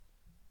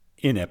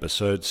In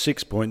episode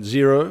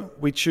 6.0,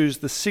 we choose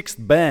the sixth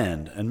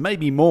band and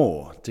maybe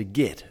more to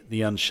get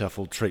the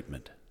unshuffled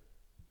treatment.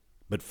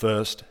 But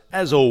first,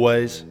 as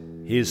always,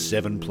 here's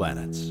Seven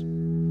Planets.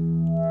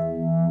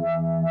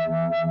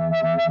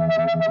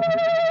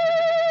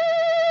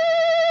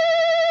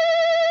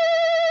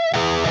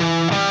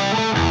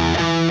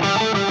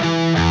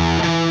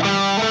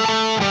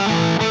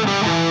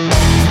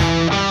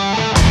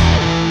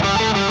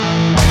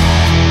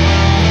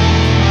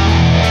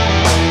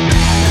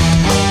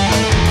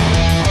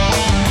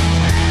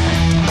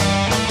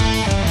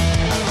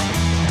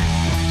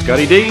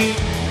 Scotty D.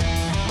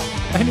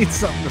 I need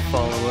something to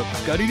follow up.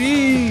 Scotty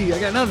D. I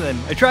got nothing.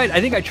 I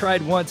think I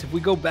tried once. If we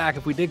go back,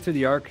 if we dig through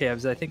the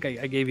archives, I think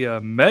I gave you a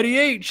Matty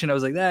H, and I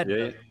was like, that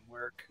doesn't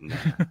work. No.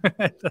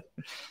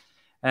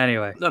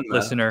 Anyway,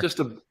 listener. Just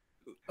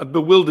a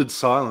bewildered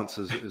silence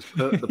is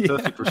the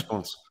perfect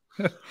response.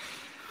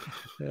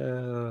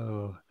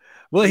 Oh.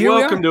 Well, here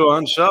welcome we are. To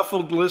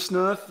Unshuffled,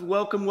 listener.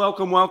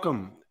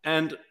 Welcome.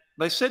 And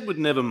they said we'd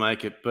never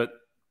make it, but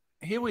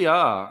here we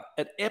are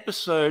at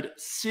episode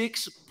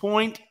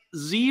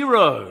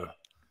 6.0.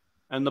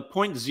 And the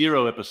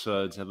 0.0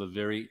 episodes have a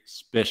very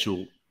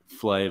special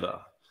flavor.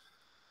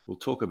 We'll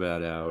talk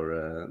about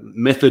our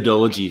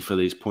methodology for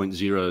these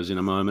 0.0s in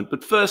a moment.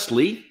 But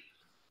firstly,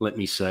 let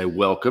me say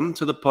welcome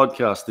to the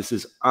podcast. This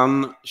is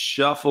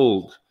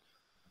Unshuffled.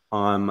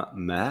 I'm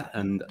Matt,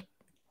 and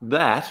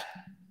that,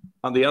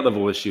 the other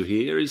voice you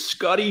hear, is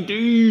Scotty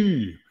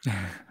D.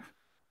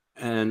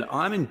 And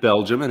I'm in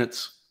Belgium, and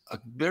it's a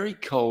very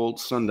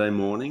cold Sunday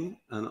morning,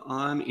 and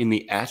I'm in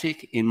the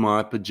attic in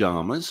my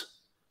pajamas.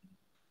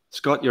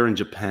 Scott, you're in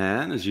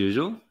Japan as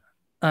usual.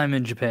 I'm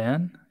in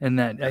Japan, and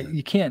that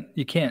you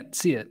can't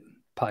see it,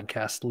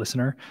 podcast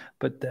listener,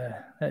 but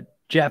that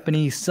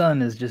Japanese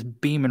sun is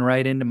just beaming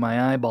right into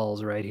my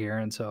eyeballs right here,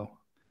 and so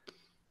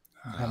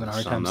I'm having a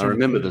hard time. I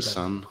remember the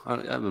sun.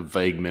 I have a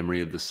vague memory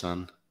of the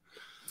sun.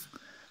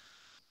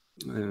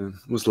 It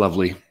was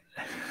lovely.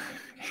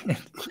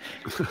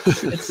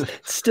 It's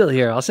still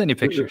here. I'll send you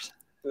pictures.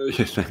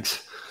 Yeah,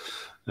 thanks.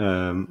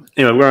 Anyway,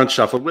 we're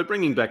Unshuffled. We're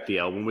bringing back the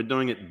album. We're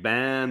doing it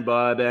band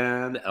by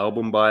band,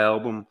 album by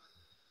album.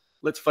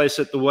 Let's face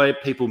it, the way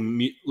people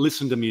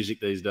listen to music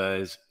these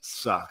days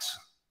sucks.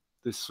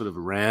 This sort of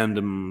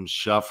random,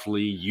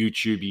 shuffly,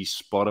 YouTube-y,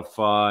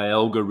 Spotify,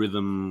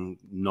 algorithm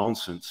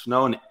nonsense.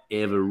 No one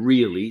ever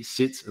really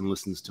sits and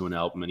listens to an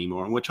album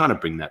anymore, and we're trying to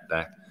bring that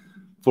back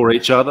for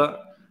each other.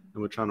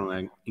 And we're trying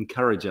to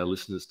encourage our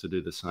listeners to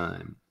do the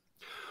same.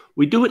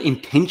 We do it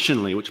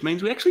intentionally, which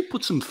means we actually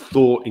put some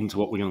thought into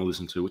what we're going to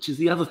listen to, which is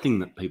the other thing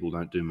that people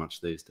don't do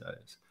much these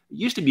days. It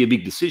used to be a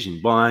big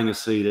decision, buying a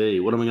CD.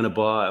 What am I going to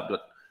buy? I've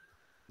got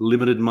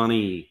limited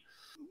money.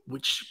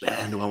 Which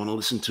band do I want to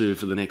listen to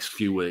for the next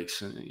few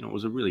weeks? And, it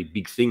was a really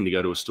big thing to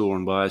go to a store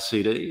and buy a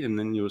CD, and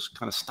then you was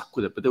kind of stuck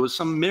with it. But there was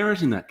some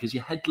merit in that because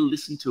you had to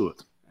listen to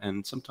it.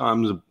 And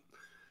sometimes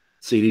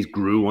CDs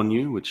grew on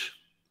you, which...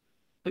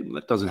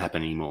 that doesn't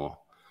happen anymore.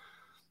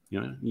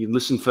 You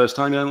listen first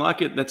time, you don't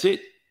like it, that's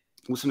it.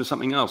 Listen to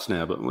something else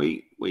now. But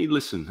we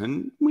listen,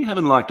 and we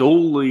haven't liked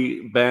all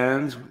the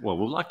bands. Well,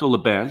 we've liked all the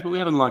bands, but we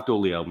haven't liked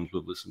all the albums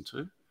we've listened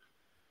to.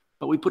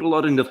 But we put a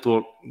lot into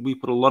thought. We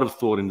put a lot of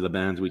thought into the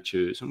bands we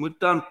choose, and we've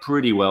done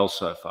pretty well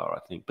so far, I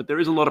think. But there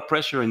is a lot of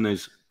pressure in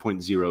these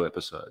 0.0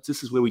 episodes.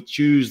 This is where we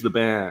choose the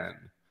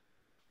band,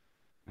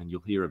 and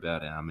you'll hear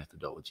about our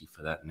methodology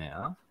for that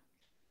now.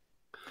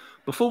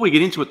 Before we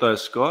get into it, though,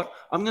 Scott,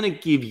 I'm going to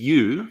give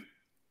you,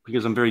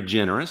 because I'm very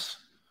generous,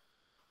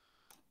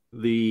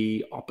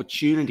 the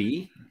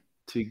opportunity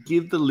to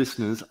give the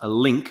listeners a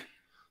link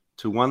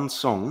to one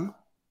song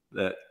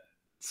that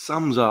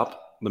sums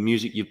up the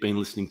music you've been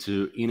listening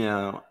to in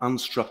our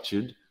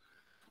unstructured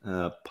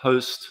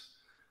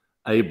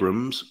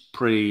post-Abrams,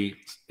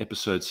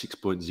 pre-episode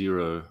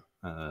 6.0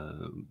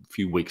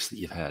 few weeks that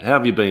you've had. How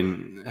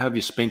have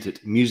you spent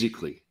it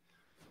musically?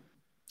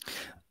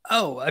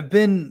 Oh, I've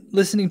been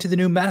listening to the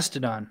new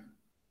Mastodon.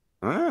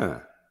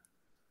 Ah,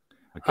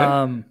 okay.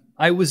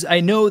 I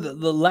know that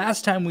the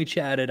last time we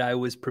chatted, I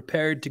was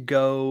prepared to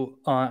go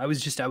on. I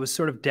was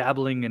sort of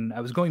dabbling, and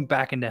I was going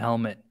back into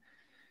Helmet,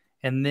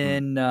 and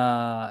then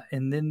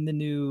the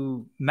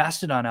new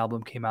Mastodon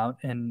album came out,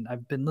 and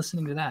I've been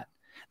listening to that.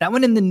 That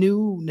one and the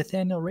new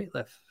Nathaniel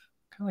Rateliff,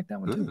 kind of like that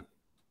one too.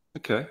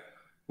 Okay.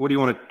 What do you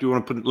want to do? You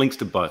want to put links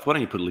to both? Why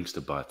don't you put links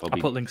to both? I'll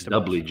put links to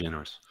doubly both.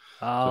 Generous.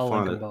 I'll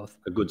link them both.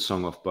 A good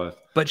song off both.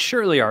 But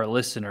surely our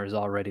listeners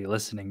already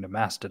listening to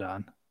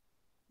Mastodon.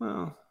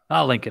 Well,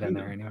 I'll link it in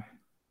there anyway.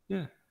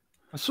 Yeah.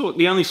 I saw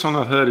the only song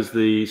I've heard is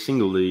the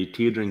single, the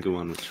Tear Drinker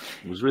one, which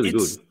was really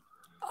good.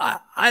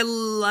 I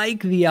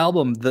like the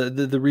album.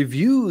 The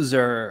reviews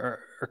are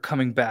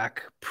coming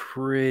back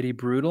pretty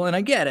brutal, and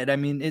I get it. I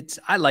mean,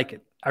 I like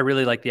it. I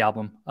really like the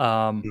album.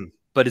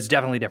 But it's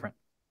definitely different.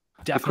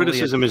 The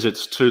criticism is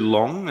it's too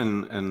long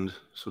and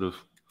sort of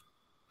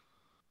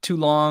too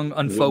long,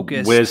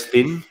 unfocused. Wears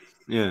thin.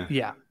 Yeah.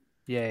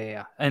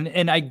 Yeah.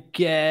 And I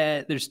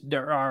get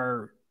there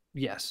are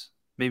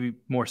maybe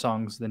more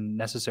songs than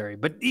necessary,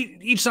 but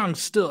each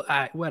song's still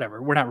whatever.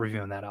 We're not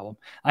reviewing that album.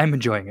 I'm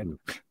enjoying it.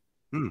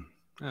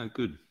 Oh,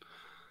 good.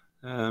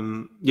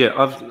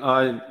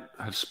 I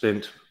have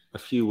spent a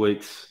few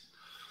weeks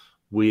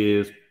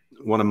with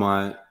one of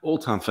my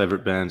all-time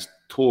favorite bands,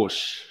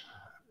 Torch,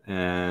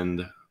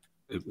 and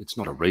it's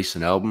not a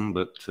recent album,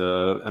 but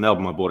an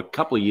album I bought a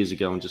couple of years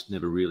ago and just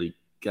never really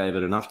gave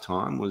it enough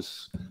time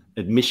was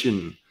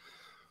Admission,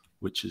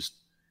 which is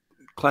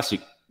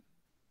classic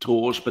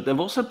Torch, but they've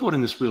also brought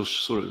in this real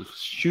sort of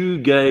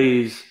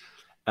shoegaze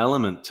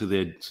element to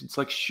their. It's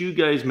like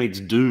shoegaze meets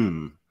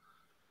doom,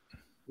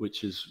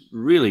 which is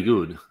really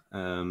good.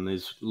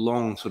 There's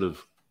long sort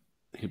of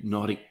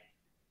hypnotic,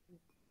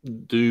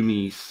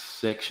 doomy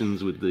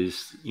sections with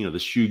these, the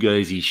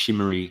shoegazy,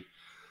 shimmery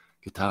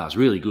guitars.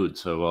 Really good.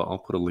 So I'll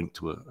put a link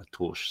to a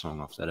Torch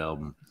song off that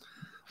album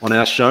on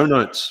our show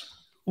notes.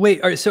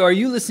 Wait, so are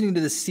you listening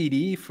to the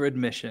CD for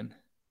Admission?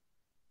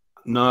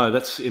 No,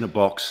 that's in a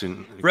box.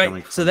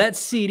 Right. So that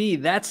CD,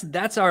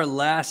 that's our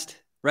last,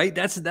 right?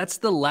 That's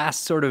the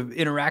last sort of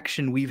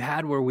interaction we've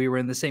had where we were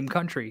in the same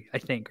country, I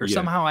think, or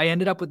somehow I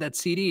ended up with that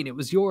CD and it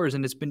was yours,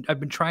 and I've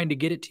been trying to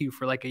get it to you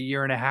for like a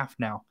year and a half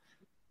now.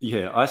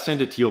 Yeah, I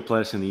sent it to your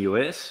place in the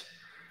US.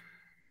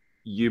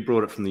 You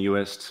brought it from the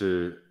US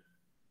to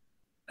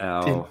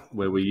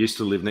where we used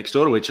to live next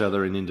door to each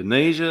other in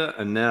Indonesia,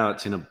 and now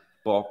it's in a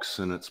box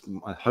and it's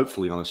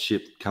hopefully on a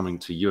ship coming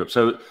to Europe.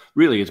 So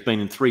really it's been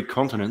in 3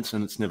 continents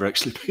and it's never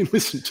actually been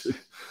listened to.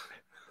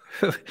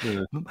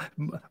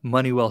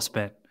 Money well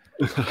spent.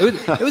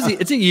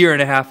 It's a year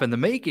and a half in the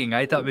making.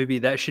 I thought maybe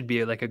that should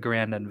be like a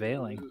grand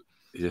unveiling.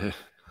 Yeah.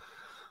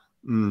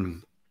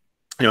 Anyway,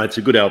 it's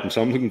a good album,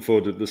 so I'm looking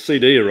forward to the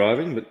CD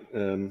arriving, but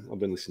I've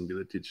been listening to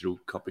the digital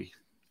copy.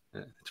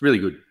 Yeah, it's really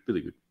good,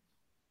 really good.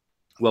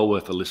 Well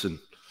worth a listen.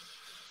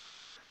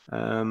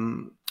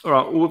 All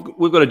right,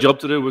 we've got a job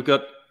to do. We've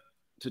got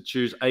to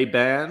choose a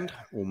band,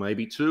 or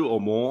maybe 2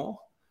 or more.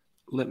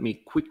 Let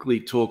me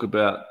quickly talk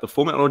about the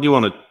format. Or do you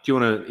want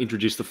to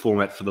introduce the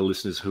format for the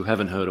listeners who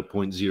haven't heard a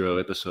 0.0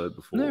 episode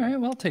before? All right,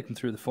 well, I'll take them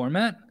through the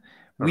format.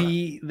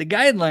 The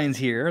guidelines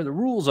here, the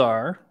rules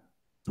are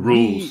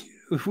we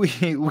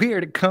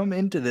are to come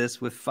into this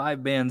with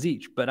 5 bands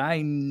each, but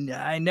I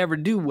never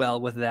do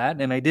well with that,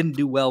 and I didn't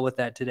do well with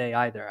that today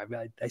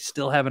either. I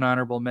still have an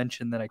honorable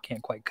mention that I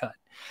can't quite cut.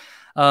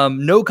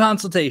 No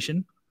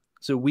consultation,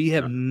 so we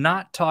have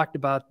not talked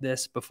about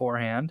this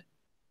beforehand.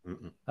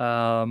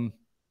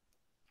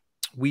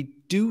 We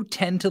do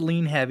tend to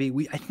lean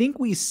heavy. I think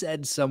we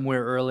said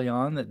somewhere early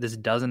on that this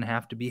doesn't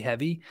have to be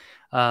heavy,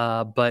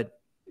 but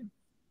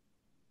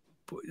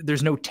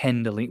there's no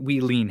tend to lean.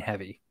 We lean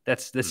heavy.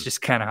 That's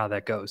just kind of how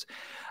that goes.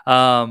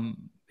 So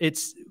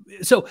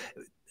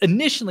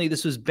initially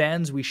this was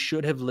bands we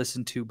should have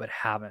listened to but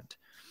haven't.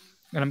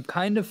 And I'm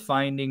kind of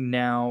finding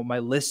now my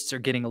lists are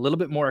getting a little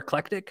bit more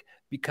eclectic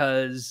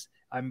because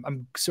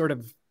I'm sort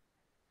of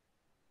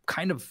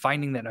kind of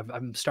finding that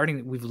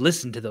we've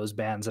listened to those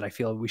bands that I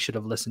feel we should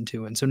have listened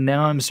to. And so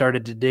now I'm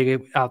started to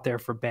dig out there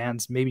for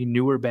bands, maybe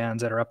newer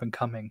bands that are up and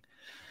coming.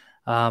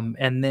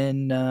 And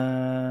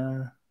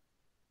then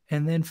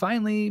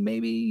finally,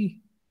 maybe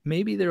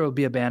there will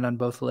be a band on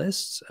both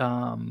lists.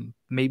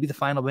 Maybe the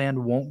final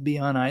band won't be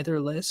on either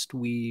list.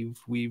 We've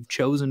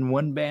chosen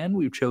one band.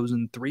 We've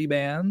chosen 3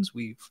 bands.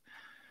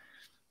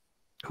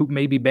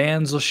 Maybe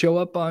bands will show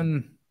up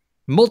on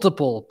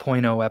multiple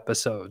 0.0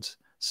 episodes.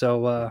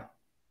 So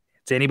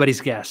it's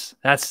anybody's guess.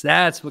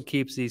 That's what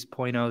keeps these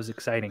 0.0s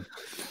exciting.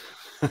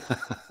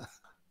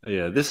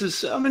 Yeah,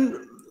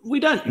 we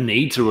don't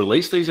need to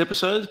release these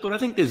episodes, but I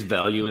think there's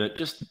value in it.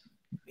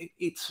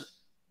 It's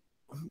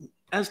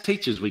as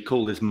teachers, we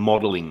call this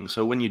modeling.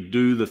 So when you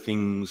do the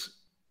things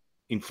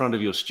in front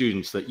of your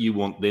students that you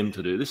want them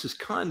to do, this is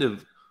kind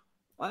of,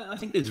 I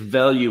think there's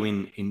value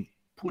in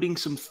putting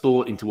some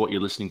thought into what you're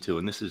listening to.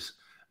 And this is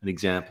an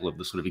example of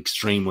the sort of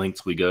extreme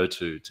lengths we go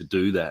to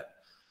do that.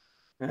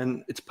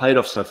 And it's paid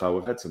off so far.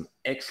 We've had some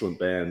excellent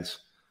bands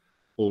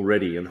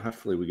already, and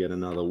hopefully we get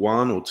another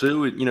 1 or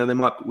 2.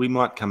 We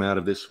might come out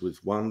of this with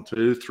 1,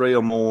 2, 3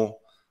 or more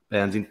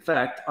bands. In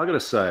fact, I got to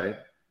say,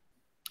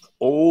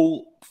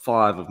 all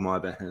 5 of my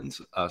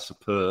bands are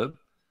superb,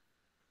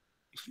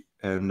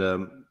 and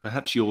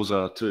perhaps yours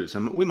are too.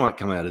 So we might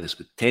come out of this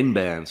with 10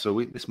 bands.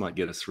 So this might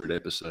get us through to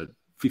episode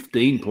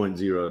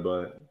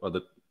 15.0 by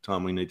the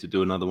time we need to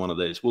do another one of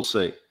these. We'll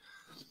see.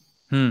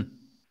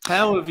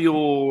 How have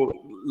your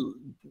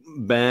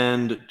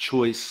band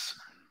choice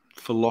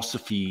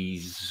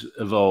philosophies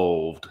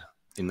evolved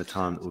in the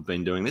time that we've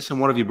been doing this? And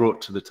what have you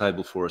brought to the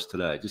table for us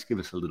today? Just give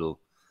us a little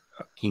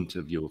hint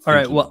of your thinking. All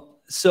right.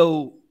 Well,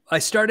 so I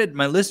started,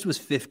 my list was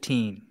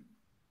 15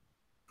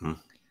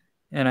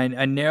 and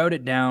I narrowed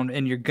it down,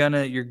 and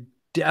you're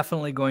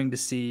definitely going to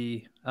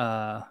see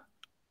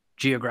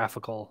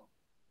geographical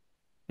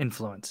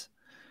influence.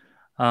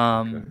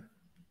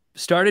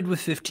 Started with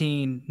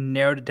 15,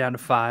 narrowed it down to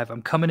 5.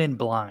 I'm coming in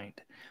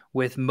blind.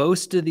 With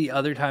most of the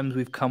other times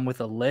we've come with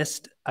a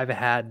list, I've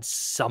had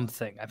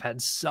something. I've had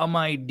some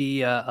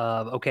idea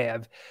of, okay,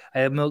 I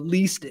am at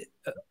least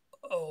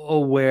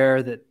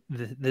aware that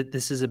that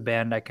this is a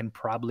band I can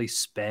probably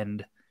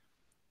spend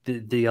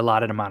the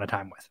allotted amount of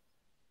time with.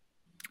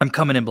 I'm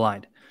coming in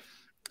blind.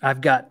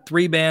 I've got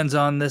 3 bands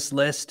on this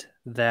list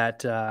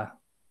that I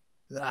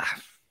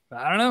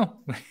don't know.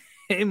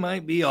 It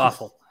might be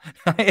awful.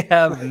 I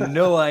have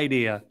no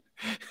idea.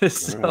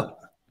 So,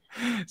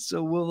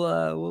 so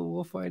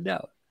we'll find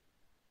out.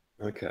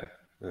 Okay.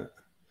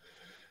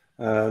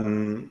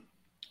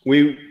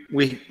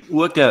 We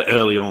worked out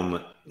early on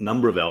that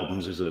number of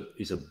albums is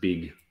a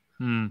big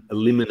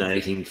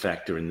eliminating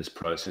factor in this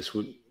process.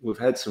 We've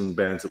had some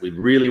bands that we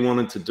really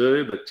wanted to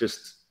do, but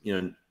just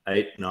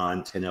 8,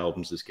 9, 10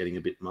 albums is getting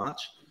a bit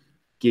much.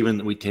 Given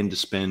that we tend to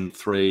spend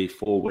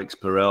 3-4 weeks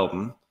per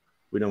album,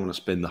 we don't want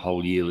to spend the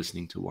whole year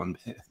listening to one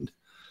band.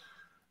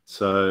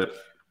 So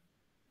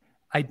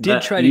I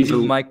did try to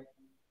do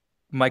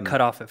my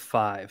cutoff at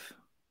 5.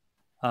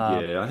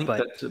 Yeah, I think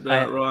that's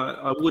about right.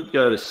 I would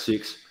go to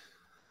 6.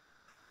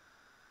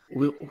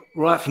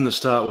 Right from the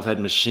start, we've had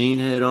Machine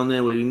Head on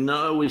there. We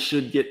know we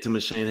should get to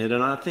Machine Head,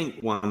 and I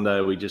think one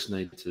day we just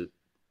need to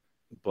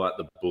bite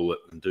the bullet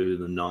and do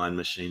the 9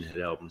 Machine Head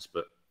albums.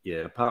 But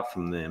yeah, apart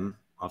from them,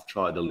 I've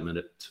tried to limit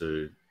it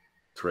to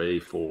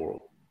 3 or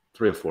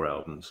 4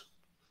 albums.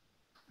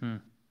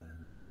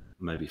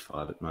 Maybe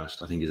 5 at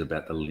most, I think is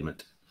about the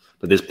limit.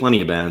 But there's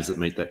plenty of bands that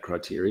meet that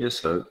criteria,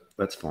 so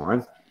that's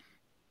fine.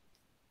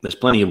 There's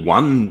plenty of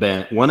one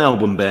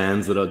album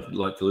bands that I'd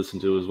like to listen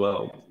to as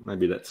well.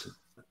 Maybe that's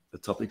a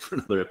topic for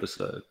another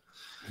episode.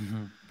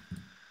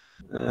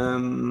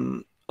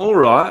 All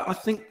right. I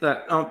think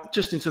that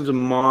just in terms of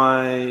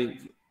my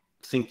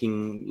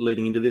thinking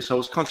leading into this, I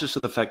was conscious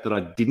of the fact that I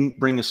didn't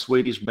bring a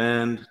Swedish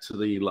band to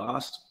the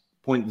last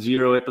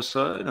 0.0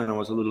 episode, and I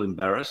was a little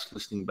embarrassed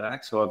listening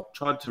back. So I've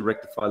tried to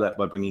rectify that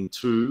by bringing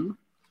 2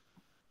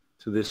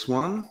 to this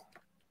one.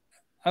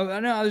 Oh,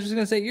 no, I was just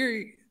going to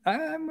say,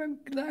 I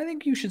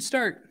think you should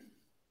start.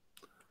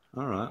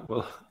 All right.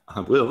 Well, I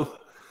will.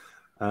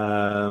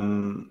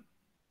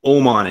 All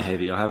mine are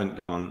heavy. I haven't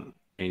thrown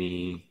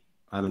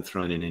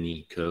in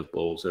any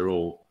curveballs. They're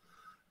all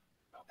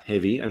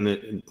heavy. And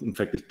in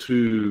fact, there's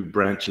 2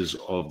 branches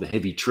of the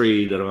heavy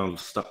tree that I've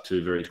stuck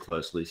to very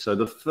closely. So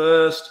the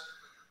first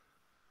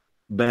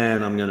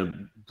band I'm going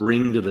to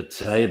bring to the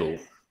table,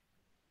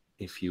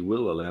 if you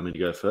will allow me to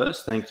go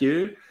first, thank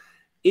you,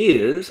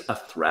 is a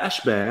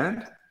thrash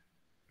band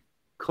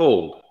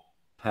called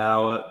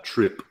Power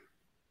Trip.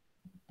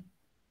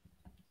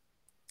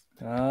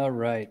 All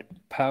right,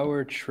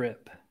 Power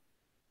Trip.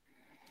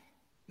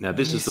 Now,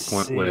 this is the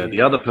point where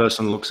the other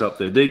person looks up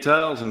their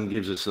details and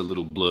gives us a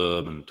little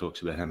blurb and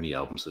talks about how many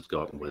albums they've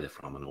got and where they're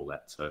from and all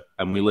that. So,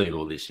 and we leave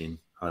all this in.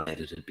 I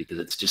edit it because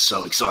it's just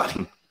so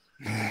exciting.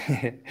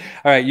 All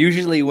right.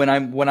 Usually, when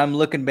I'm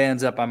looking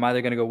bands up, I'm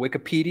either going to go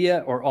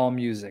Wikipedia or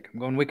AllMusic. I'm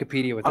going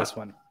Wikipedia with this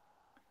one.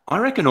 I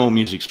reckon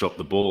AllMusic's dropped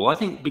the ball. I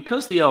think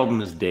because the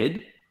album is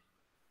dead,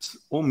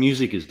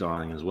 AllMusic is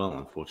dying as well.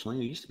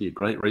 Unfortunately, it used to be a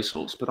great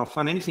resource, but I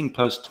find anything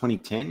post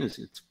 2010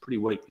 it's pretty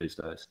weak these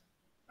days.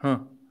 Huh.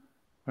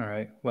 All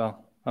right.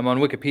 Well, I'm on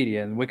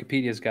Wikipedia, and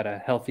Wikipedia's got a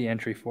healthy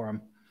entry for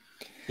them.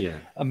 Yeah.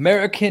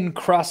 American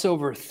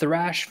crossover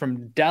thrash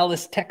from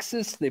Dallas,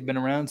 Texas. They've been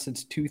around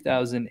since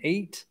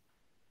 2008.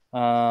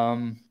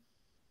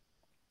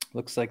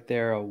 Looks like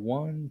they're a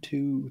 1,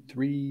 2,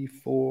 3,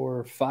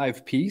 4,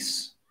 5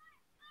 piece.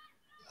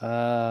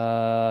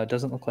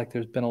 Doesn't look like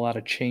there's been a lot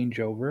of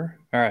changeover.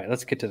 All right,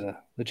 let's get to the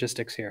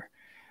logistics here.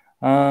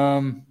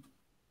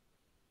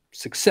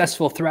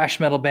 Successful thrash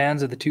metal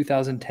bands of the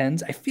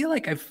 2010s. I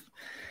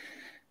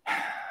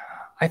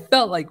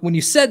felt like when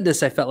you said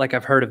this, I felt like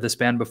I've heard of this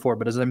band before,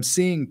 but as I'm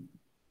seeing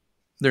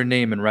their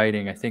name and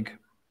writing, I think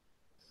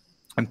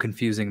I'm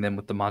confusing them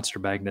with the Monster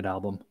Magnet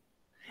album.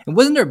 And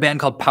wasn't there a band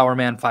called Power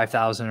Man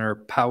 5000 or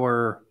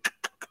Power?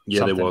 Yeah,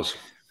 something? There was.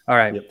 All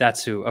right, yep.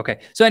 That's who. Okay,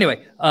 so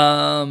anyway,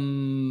 got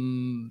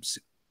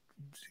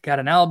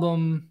an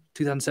album,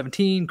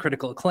 2017,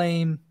 critical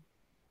acclaim.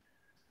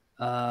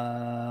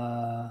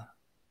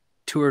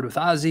 Toured with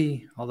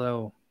Ozzy,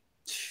 although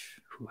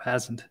who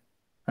hasn't?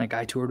 I think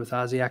I toured with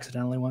Ozzy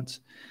accidentally once.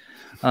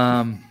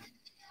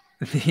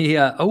 They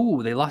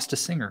lost a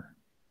singer.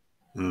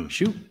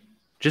 Shoot,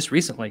 just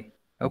recently.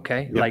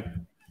 Okay, yep.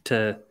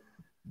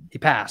 He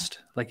passed.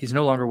 Like he's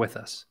no longer with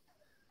us.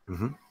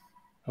 Mm-hmm.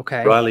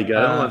 Okay. Riley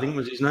Gale, I think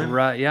was his name.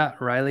 Right, yeah,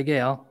 Riley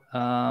Gale.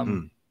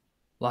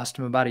 Lost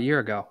him about a year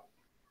ago.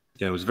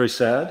 Yeah, it was very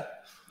sad.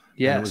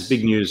 Yes. It was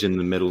big news in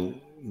the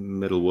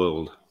metal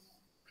world.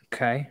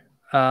 Okay.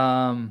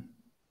 All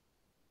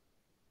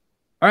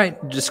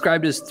right.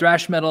 Described as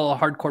thrash metal,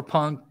 hardcore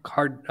punk,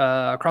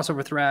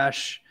 crossover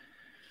thrash.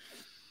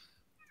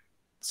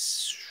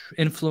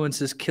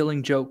 Influences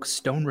Killing Joke,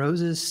 Stone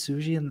Roses,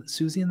 Susie and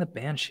the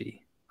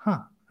Banshee.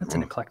 Huh. That's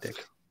an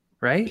eclectic,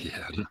 right?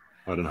 Yeah.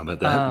 I don't know about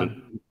that. But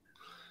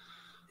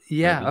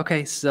yeah. Maybe.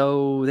 Okay.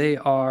 So they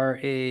were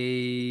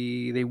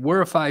a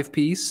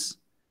 5-piece,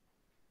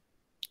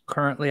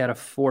 currently at a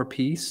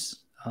 4-piece,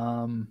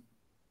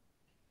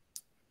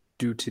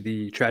 due to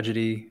the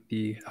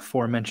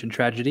aforementioned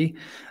tragedy.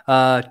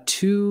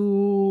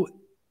 2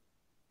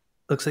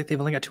 Looks like they've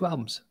only got 2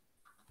 albums.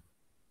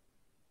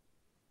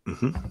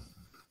 Mm-hmm.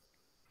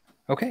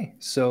 Okay,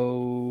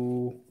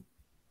 so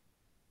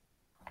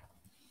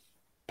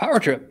Power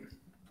Trip.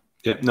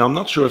 Yeah. Now, I'm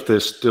not sure if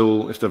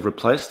they've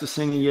replaced the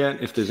singer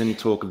yet, if there's any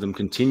talk of them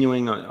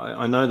continuing.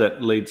 I know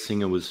that lead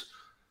singer was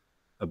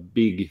a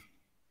big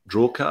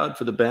draw card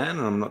for the band,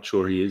 and I'm not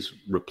sure he is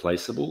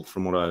replaceable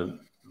and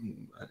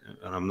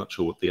I'm not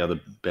sure what the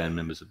other band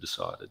members have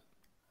decided.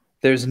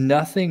 There's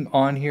nothing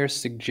on here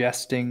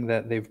suggesting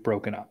that they've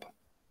broken up.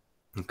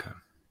 Okay.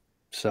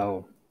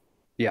 So,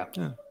 yeah.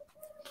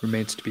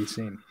 Remains to be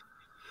seen.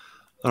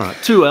 All right,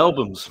 2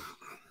 albums.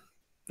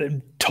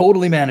 They're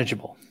totally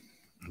manageable.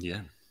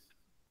 Yeah.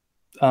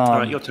 All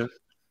right, your turn.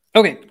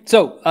 Okay,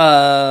 so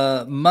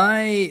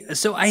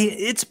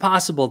it's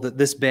possible that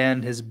this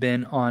band has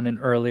been on an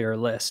earlier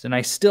list, and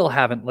I still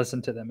haven't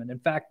listened to them. And in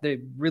fact, they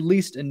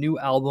released a new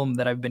album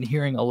that I've been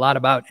hearing a lot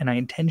about, and I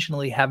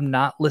intentionally have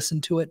not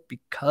listened to it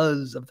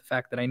because of the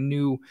fact that I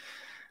knew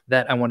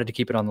that I wanted to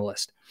keep it on the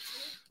list.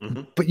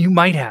 Mm-hmm. But you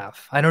might have.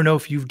 I don't know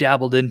if you've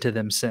dabbled into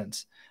them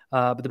since.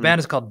 But the band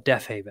is called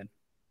Deafheaven.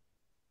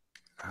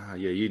 Yeah,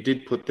 you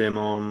did put them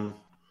on.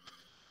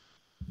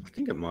 I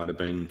think it might have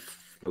been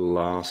the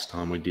last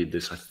time we did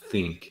this, I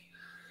think.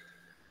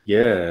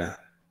 Yeah.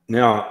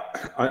 Now,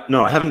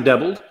 I haven't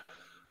dabbled.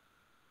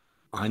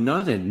 I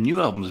know their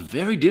new album is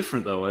very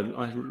different, though.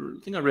 I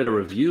think I read a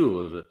review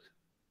of it.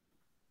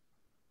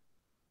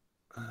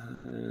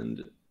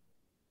 And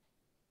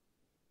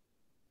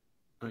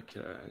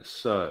okay,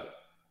 so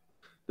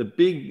the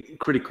big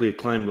critically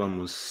acclaimed one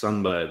was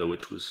Sunbather,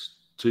 which was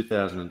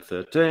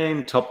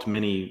 2013, topped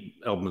many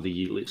Album of the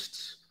Year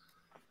lists.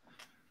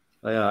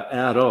 They are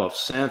out of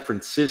San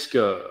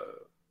Francisco,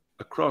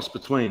 a cross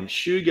between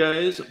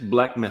shoegaze,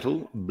 black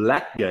metal,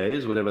 black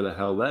gaze, whatever the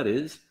hell that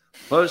is,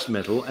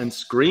 post-metal, and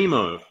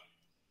screamo.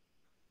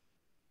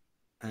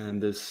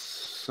 And there's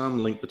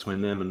some link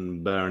between them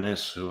and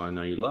Baroness, who I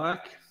know you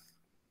like.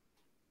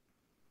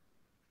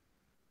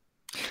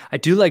 I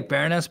do like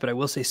Baroness, but I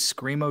will say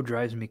screamo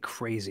drives me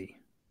crazy.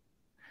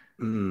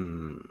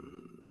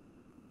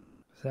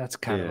 That's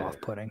kind of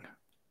off-putting.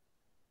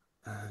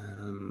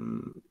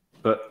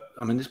 But,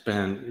 I mean, this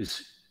band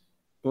is...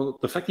 Well,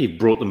 the fact that you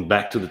brought them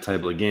back to the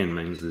table again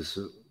means there's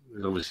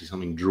obviously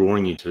something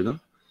drawing you to them.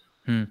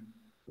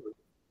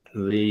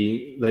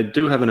 They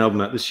do have an album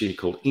out this year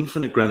called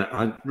Infinite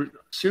Granite.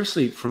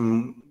 Seriously,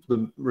 from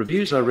the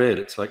reviews I read,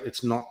 it's like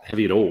it's not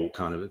heavy at all,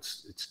 kind of.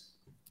 It's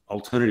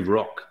alternative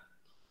rock.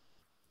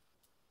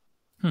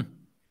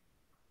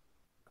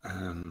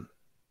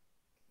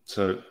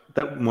 So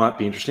that might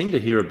be interesting to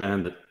hear a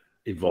band that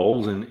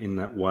evolves in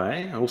that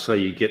way. Also,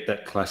 you get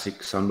that classic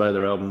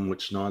Sunbather album,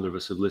 which neither of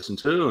us have listened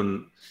to,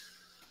 and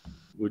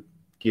would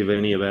give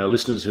any of our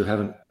listeners who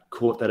haven't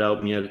caught that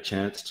album yet a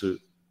chance to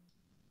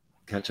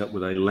catch up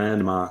with a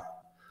landmark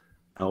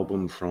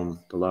album from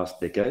the last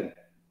decade.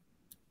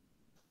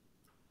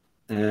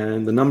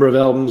 And the number of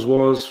albums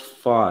was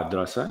 5, did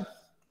I say?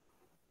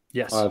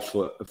 Yes. 5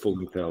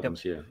 full-length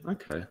albums, Yep. Yeah.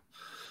 Okay.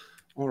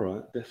 All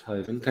right,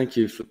 Deafheaven. Thank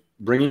you for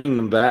bringing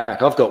them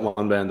back. I've got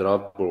one band that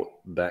I've brought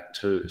back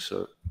too,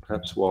 so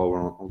perhaps while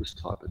we're on, I'll just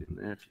type it in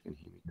there if you can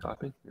hear me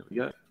typing. There we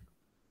go.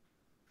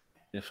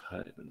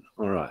 Deafheaven.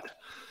 All right.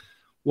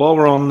 While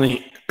we're on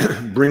the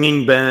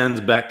bringing bands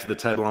back to the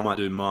table, I might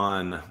do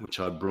mine, which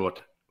I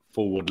brought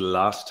forward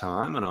last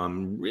time, and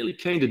I'm really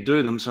keen to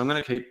do them, so I'm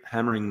going to keep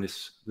hammering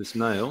this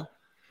nail.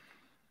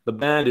 The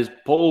band is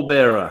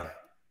Pallbearer,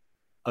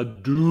 a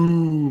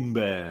doom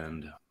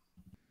band.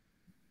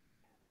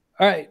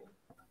 All right.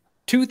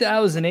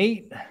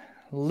 2008,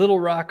 Little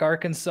Rock,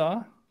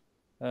 Arkansas.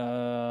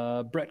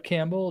 Brett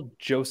Campbell,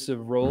 Joseph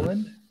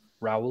Rowland.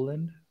 I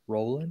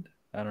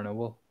don't know.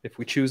 Well, if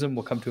we choose them,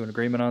 we'll come to an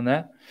agreement on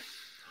that.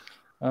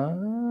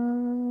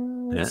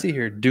 Let's see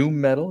here.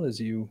 Doom metal, as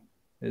you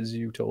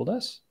told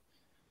us.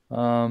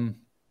 I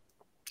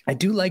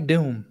do like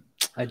doom.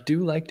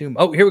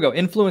 Oh, here we go.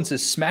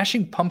 Influences: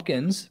 Smashing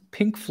Pumpkins,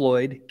 Pink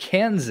Floyd,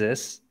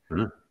 Kansas,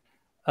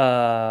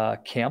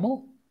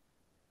 Camel,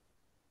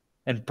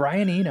 and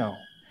Brian Eno.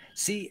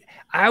 See,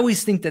 I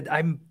always think that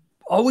I'm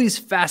always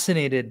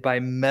fascinated by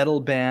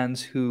metal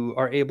bands who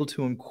are able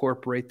to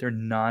incorporate their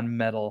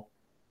non-metal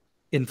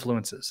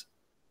influences.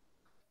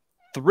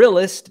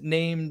 Thrillist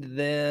named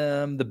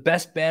them the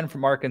best band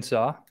from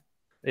Arkansas.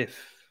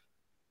 If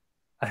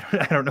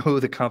I don't know who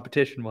the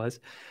competition was.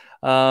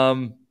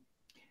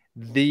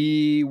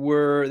 They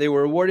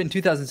were awarded in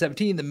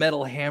 2017 the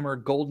Metal Hammer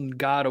Golden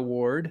God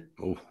Award.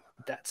 Oh,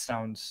 that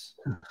sounds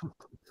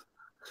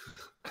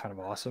kind of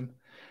awesome.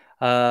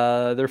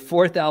 Their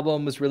 4th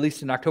album was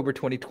released in October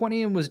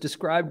 2020 and was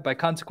described by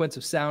Consequence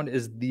of Sound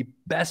as the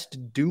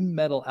best doom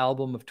metal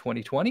album of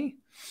 2020.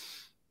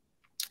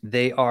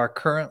 They are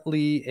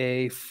currently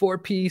a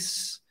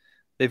 4-piece.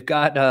 They've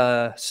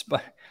got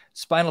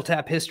Spinal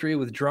Tap history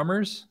with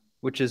drummers,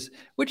 which is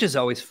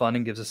always fun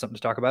and gives us something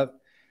to talk about.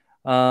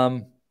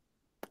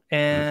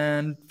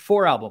 And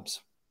 4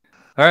 albums.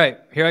 All right,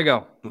 here I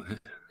go.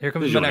 Here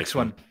comes the next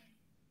one.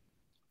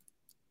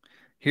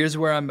 Here's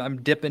where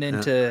I'm dipping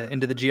into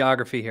the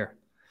geography here.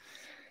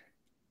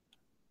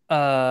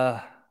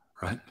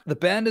 right? The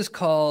band is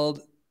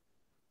called.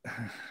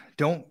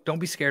 Don't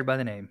be scared by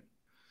the name.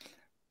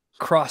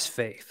 Cross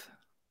Faith.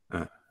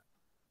 And,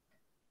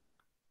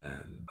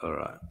 all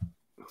right.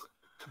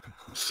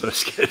 I'm so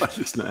scared by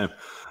this name.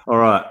 All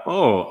right.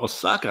 Oh,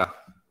 Osaka.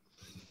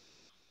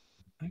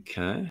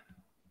 Okay.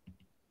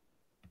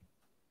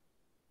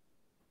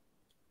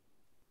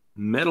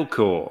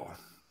 Metalcore.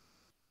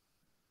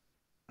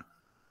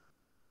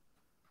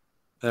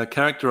 They are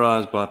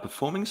characterized by a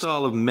performing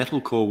style of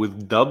metalcore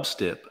with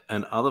dubstep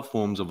and other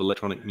forms of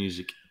electronic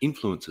music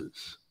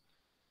influences,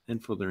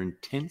 and for their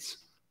intense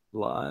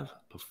live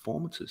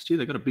performances. Gee,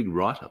 they've got a big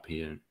write-up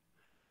here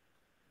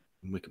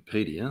in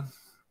Wikipedia.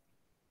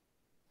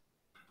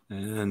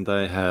 And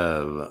they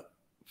have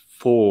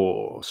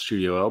 4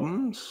 studio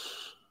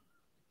albums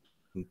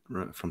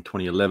from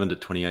 2011 to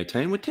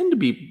 2018. We tend to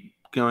be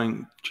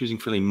choosing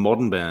fairly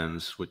modern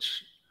bands,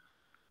 which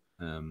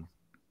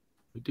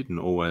we didn't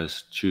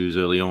always choose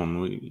early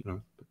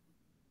on.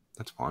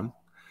 That's fine.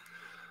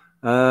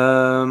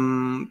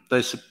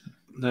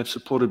 They've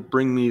supported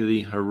Bring Me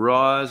the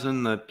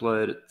Horizon. They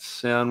played at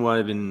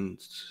Soundwave in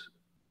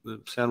the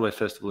Soundwave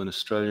Festival in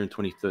Australia in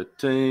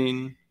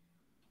 2013.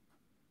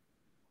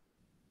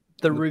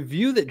 The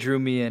review that drew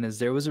me in is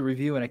there was a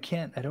review, and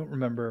I don't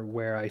remember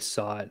where I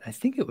saw it. I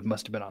think it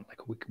must have been on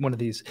like one of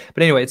these.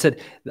 But anyway, it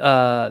said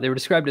they were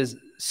described as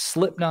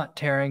Slipknot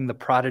tearing the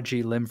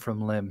Prodigy limb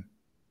from limb.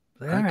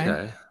 Like,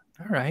 Okay.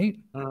 All right.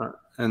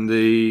 And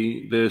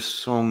their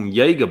song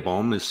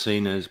Jägerbomb is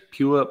seen as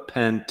pure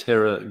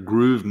Pantera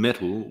groove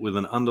metal with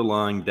an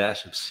underlying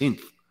dash of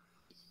synth.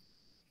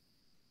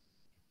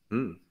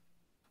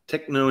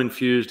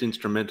 Techno-infused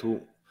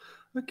instrumental.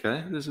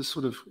 Okay, there's a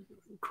sort of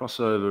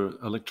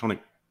crossover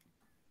electronic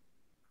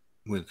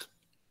with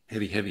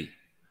heavy.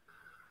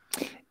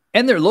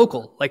 And they're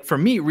local. Like for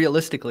me,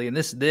 realistically, and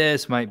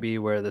this might be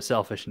where the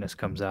selfishness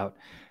comes out.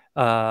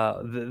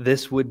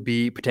 This would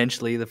be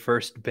potentially the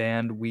first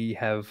band we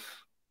have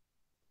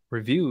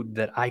reviewed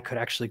that I could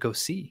actually go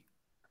see.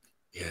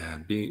 Yeah,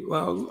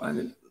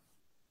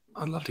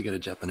 I'd love to get a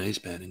Japanese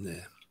band in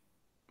there.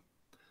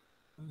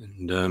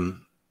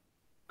 And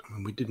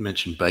we did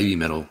mention baby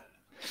metal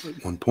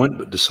at one point,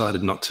 but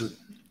decided not to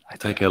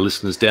take our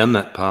listeners down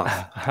that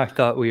path. I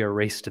thought we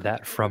erased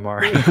that from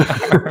our.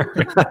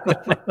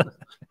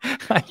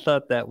 I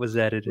thought that was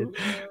edited.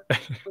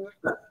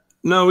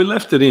 No, we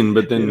left it in,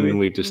 but then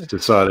we just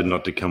decided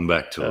not to come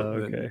back to it.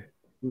 Okay,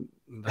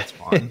 that's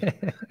fine.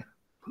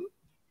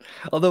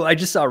 Although I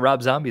just saw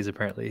Rob Zombie is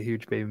apparently a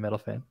huge baby metal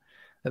fan.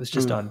 That was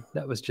just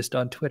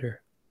on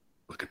Twitter.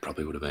 Look, it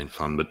probably would have been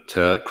fun, but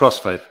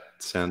Crossfaith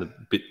sounded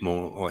a bit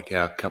more like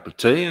our cup of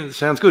tea, and it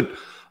sounds good.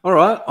 All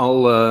right,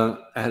 I'll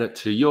add it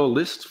to your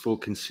list for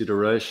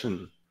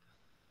consideration.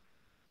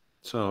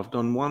 So I've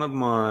done one of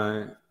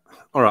my...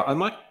 All right, I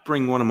might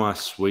bring one of my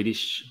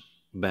Swedish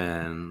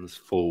bands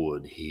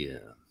forward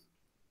here.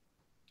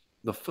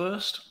 The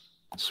first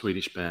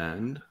Swedish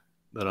band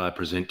that I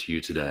present to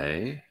you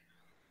today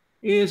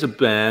is a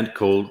band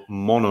called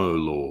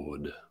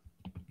Monolord.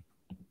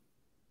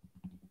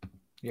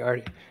 You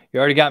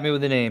already got me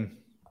with the name.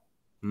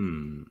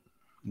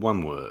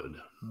 One word.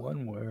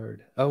 One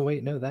word. Oh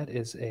wait, no, that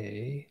is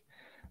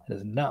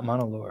not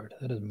Monolord.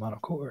 That is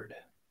Monochord.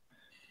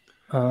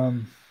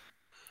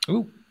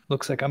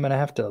 Looks like I'm gonna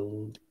have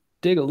to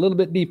dig a little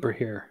bit deeper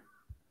here.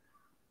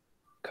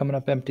 Coming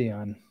up empty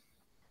on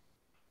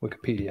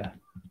Wikipedia.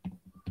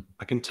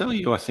 I can tell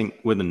you, I think,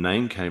 where the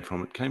name came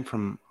from. It came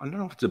from, I don't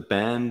know if it's a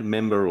band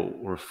member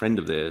or a friend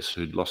of theirs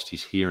who'd lost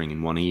his hearing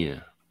in one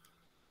ear.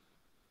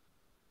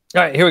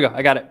 All right, here we go.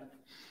 I got it.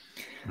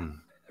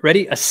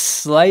 Ready? A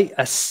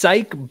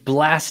psych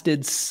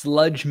blasted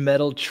sludge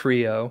metal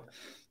trio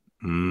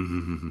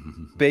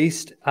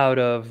based out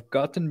of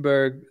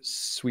Gothenburg,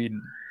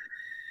 Sweden.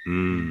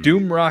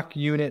 Doom rock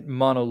unit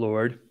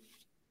Monolord,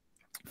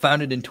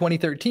 founded in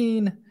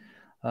 2013.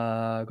 Go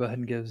ahead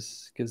and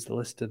gives the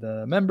list of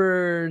the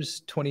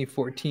members.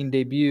 2014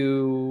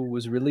 debut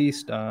was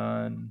released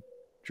on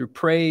Drew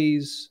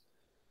Praise.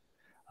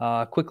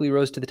 Quickly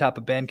rose to the top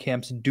of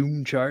Bandcamp's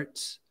Doom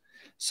charts.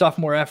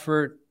 Sophomore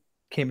effort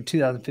came in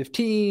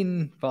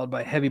 2015, followed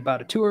by a heavy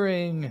bout of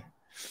touring.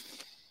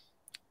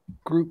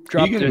 Group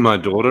dropped. Are you getting my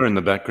daughter in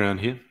the background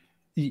here?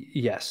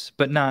 Yes,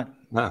 but not.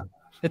 No.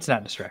 It's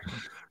not distracting.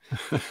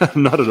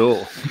 Not at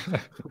all.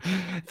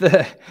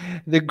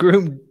 The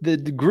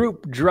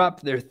group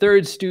dropped their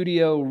third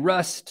studio,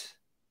 Rust,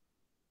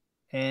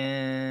 and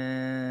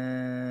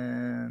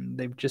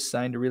they've just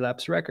signed a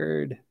Relapse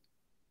record.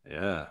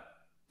 Yeah.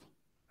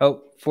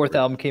 Oh, fourth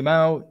album came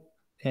out,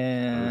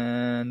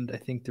 and I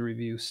think the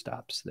review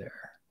stops there.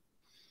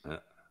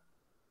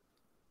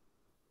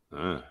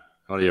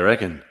 What do you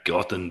reckon?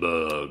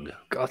 Gothenburg.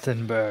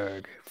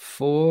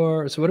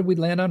 4. So what did we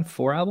land on?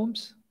 4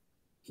 albums?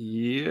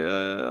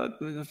 Yeah,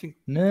 I think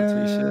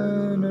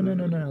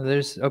no.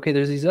 There's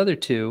these other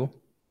 2.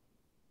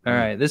 All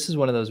right, this is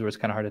one of those where it's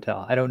kind of hard to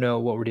tell. I don't know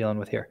what we're dealing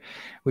with here.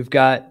 We've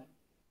got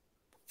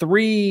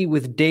 3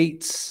 with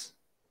dates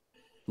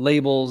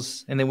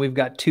labels, and then we've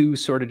got 2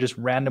 sort of just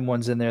random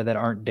ones in there that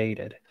aren't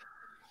dated.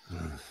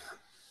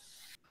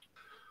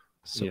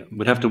 So, yeah,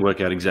 we'd have to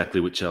work out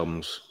exactly which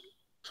albums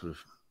sort of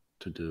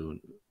to do,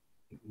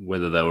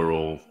 whether they were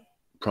all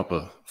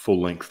proper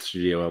full-length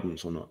studio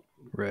albums or not.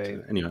 Right.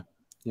 So, anyway,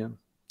 yeah,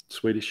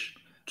 Swedish.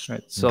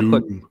 Right. So I'll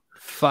put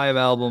 5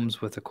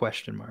 albums with a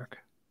question mark.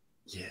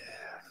 Yeah.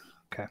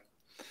 Okay.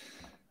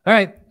 All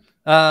right.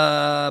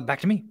 Back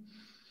to me.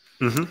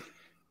 Mm-hmm.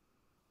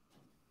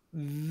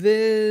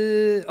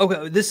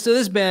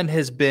 This band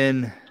has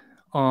been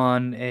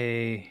on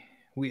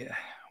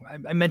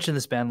I mentioned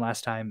this band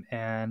last time,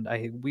 and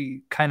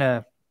we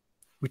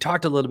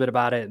talked a little bit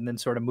about it and then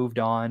sort of moved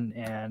on.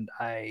 And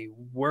I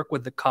work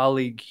with a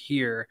colleague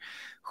here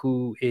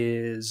who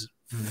is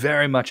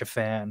very much a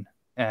fan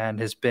and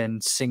has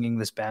been singing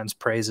this band's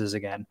praises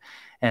again.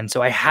 And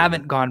so I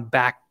haven't gone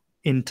back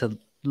into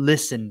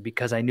listen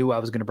because I knew I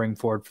was going to bring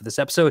forward for this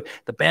episode.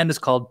 The band is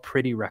called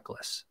Pretty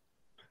Reckless.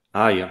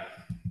 Ah, yeah.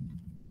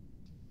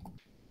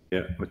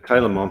 Yeah, with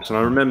Taylor Momsen.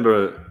 I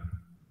remember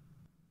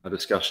a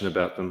discussion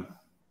about them.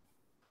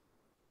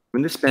 I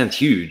mean, this band's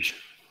huge.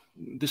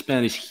 This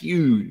band is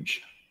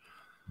huge.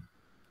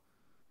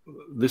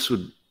 This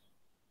would,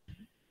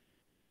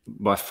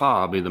 by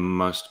far, be the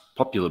most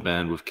popular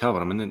band we've covered.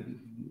 I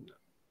mean,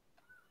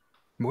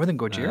 more than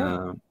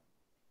Gojira?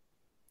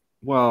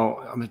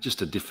 Well, I mean,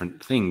 just a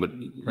different thing. But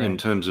Right. In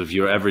terms of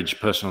your average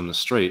person on the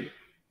street,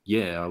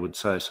 yeah, I would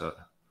say so.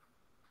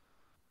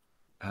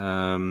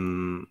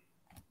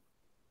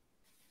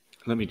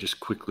 Let me just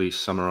quickly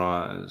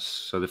summarize.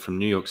 So they're from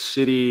New York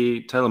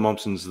City. Taylor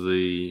Momsen's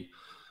the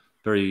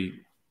very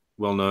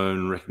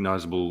well-known,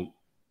 recognizable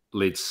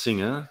lead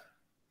singer.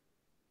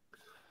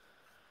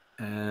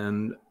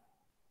 And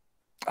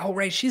oh,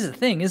 right, she's a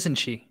thing, isn't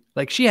she?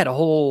 Like, she had a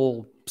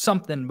whole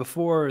something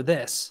before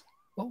this.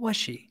 What was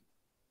she?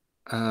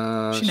 She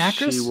an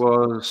actress? She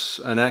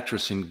was an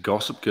actress in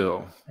Gossip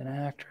Girl. An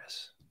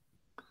actress.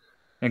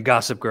 And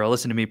Gossip Girl,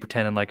 listen to me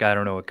pretending like I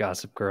don't know what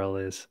Gossip Girl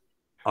is.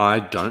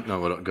 I don't know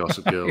what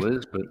Gossip Girl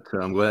is, but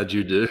I'm glad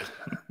you do.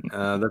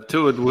 They've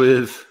toured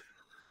with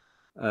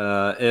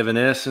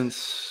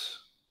Evanescence,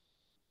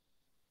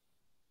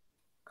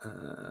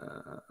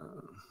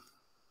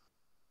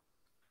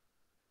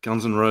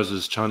 Guns N'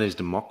 Roses Chinese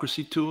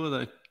Democracy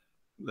Tour.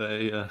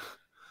 They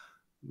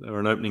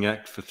were an opening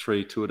act for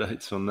 3 tour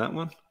dates on that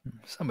one.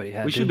 Somebody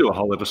had We should do a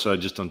whole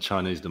episode just on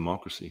Chinese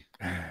democracy.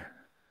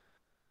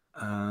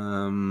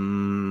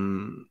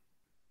 You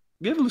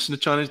ever listen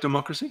to Chinese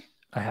Democracy?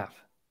 I have.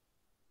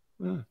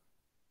 What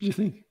do you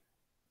think?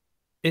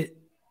 It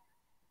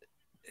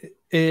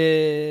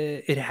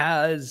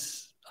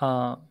has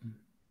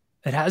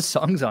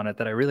songs on it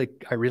that I really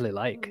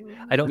like.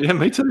 Yeah,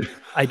 me too.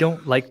 I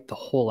don't like the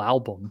whole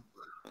album,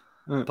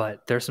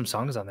 but there's some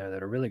songs on there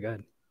that are really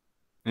good.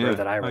 Yeah,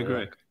 that I really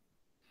agree.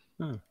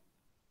 like.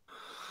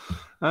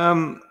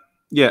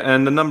 Yeah,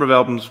 and the number of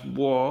albums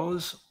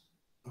was,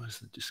 where's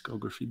the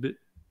discography bit?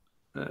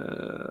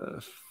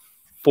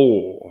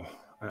 4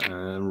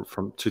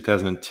 from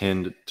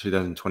 2010 to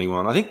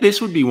 2021. I think this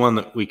would be one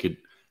that we could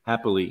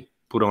happily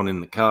put on in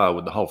the car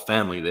with the whole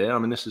family there. I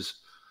mean, this is,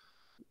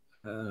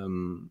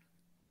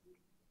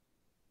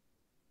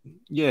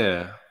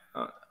 yeah.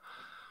 I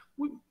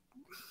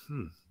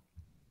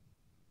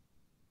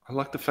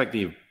like the fact that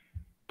you're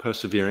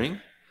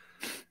persevering.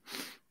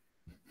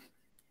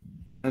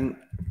 And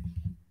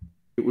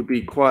it would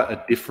be quite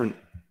a different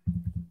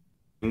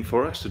thing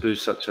for us to do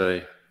such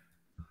a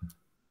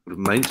sort of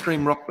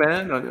mainstream rock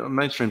band.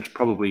 Mainstream's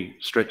probably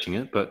stretching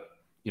it, but,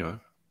 you know,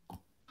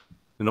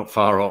 they're not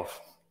far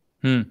off.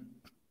 And,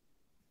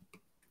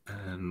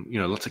 you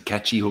know, lots of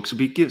catchy hooks.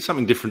 It'd be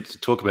something different to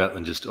talk about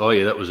than just, oh,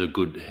 yeah, that was a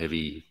good,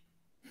 heavy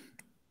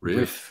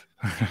riff.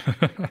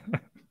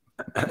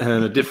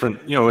 And a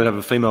different, you know, we'd have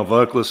a female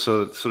vocalist,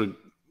 so it sort of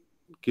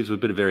gives a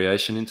bit of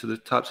variation into the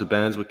types of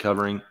bands we're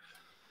covering.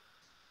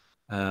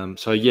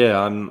 So yeah,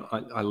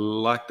 I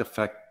like the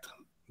fact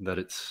that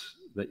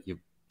you're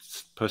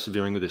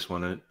persevering with this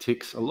one, and it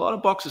ticks a lot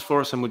of boxes for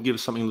us, and would give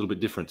us something a little bit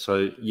different.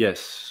 So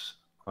yes,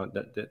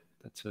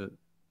 that's a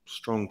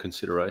strong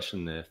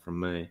consideration there from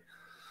me.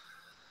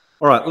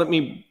 All right, let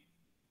me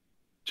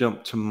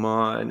jump to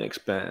my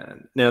next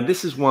band. Now,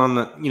 this is one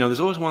that, you know, there's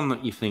always one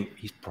that you think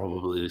he's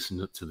probably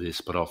listened to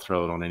this, but I'll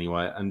throw it on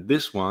anyway. And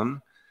this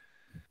one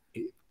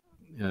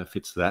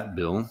fits that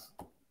bill.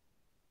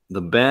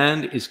 The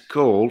band is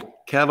called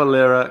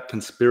Cavalera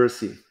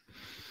Conspiracy.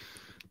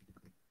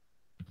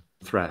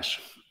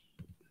 Thrash.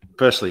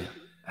 Firstly,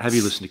 have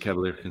you listened to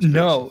Cavalera Conspiracy?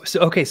 No.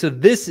 So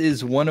this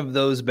is one of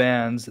those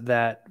bands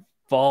that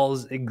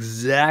falls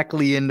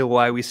exactly into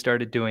why we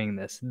started doing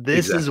this.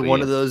 This is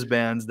one of those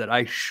bands that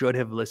I should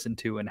have listened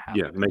to and have.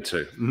 Yeah, me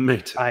too. Me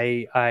too.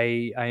 I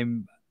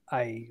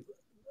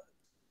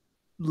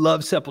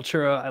love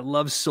Sepultura. I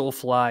love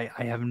Soulfly.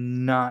 I have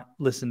not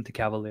listened to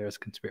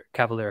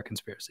Cavalera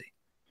Conspiracy.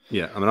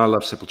 Yeah, I mean, I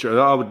love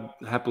Sepultura. I would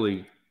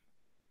happily,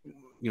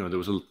 you know, there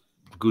was a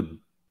good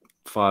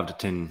 5 to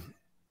 10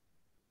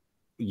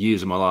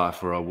 years of my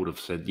life where I would have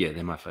said, yeah,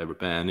 they're my favorite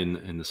band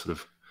in the sort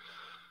of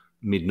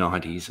mid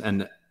 90s,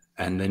 and the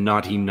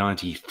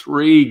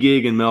 1993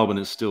 gig in Melbourne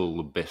is still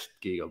the best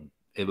gig I've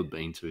ever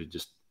been to,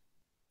 just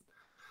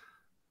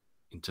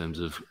in terms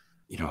of,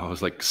 I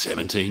was like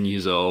 17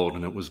 years old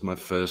and it was my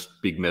first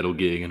big metal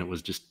gig, and it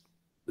was just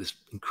this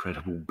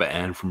incredible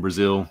band from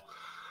Brazil.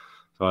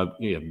 So I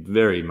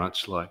very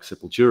much like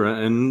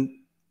Sepultura, and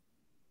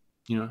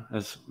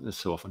as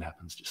so often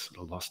happens, just sort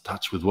of lost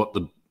touch with what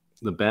the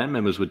band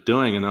members were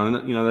doing,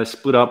 and they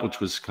split up, which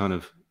was kind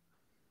of,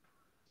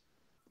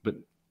 but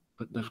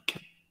they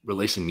kept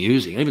releasing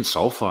music. Even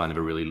Soulfire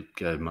never really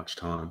gave much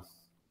time.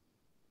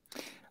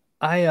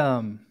 I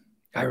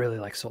really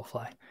like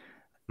Soulfly.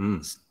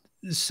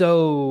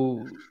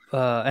 So,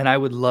 and I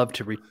would love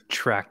to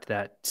retract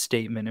that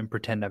statement and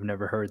pretend I've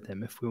never heard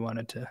them if we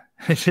wanted to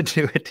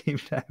do a team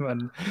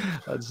time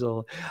on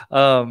Soul.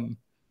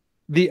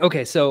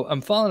 Okay, so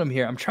I'm following them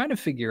here. I'm trying to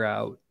figure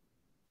out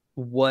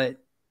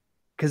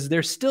because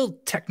they're still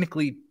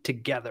technically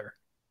together.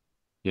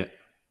 Yeah.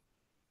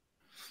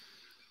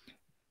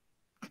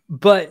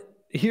 But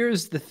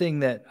here's the thing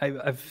that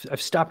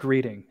I've stopped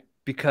reading,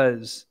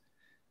 because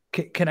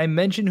can I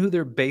mention who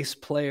their bass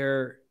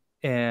player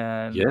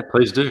and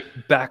please do,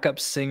 backup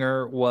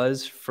singer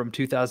was from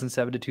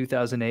 2007 to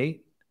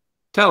 2008?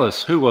 Tell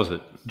us, who was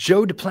it?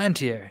 Joe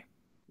Duplantier.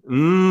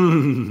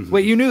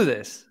 Wait, you knew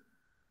this?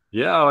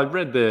 Yeah, I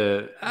read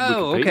the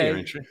Wikipedia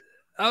entry.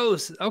 Oh,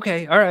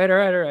 okay. All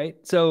right.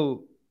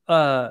 So,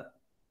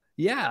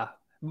 yeah,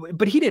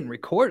 but he didn't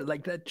record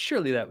like that.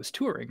 Surely that was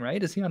touring,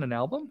 right? Is he on an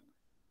album?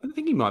 I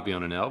think he might be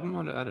on an album.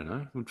 I don't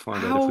know. We'd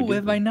find out. How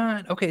have I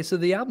not? Okay, so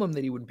the album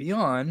that he would be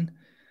on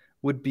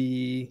would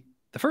be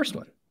the first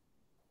one.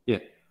 Yeah.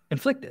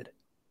 Inflicted.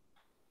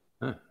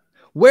 Huh.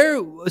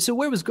 Where was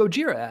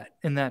Gojira at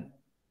in that?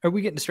 Are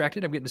we getting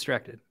distracted? I'm getting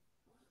distracted.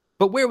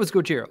 But where was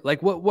Gojira?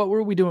 Like, what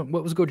were we doing?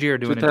 What was Gojira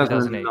doing in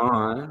 2008?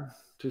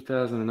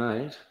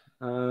 2008.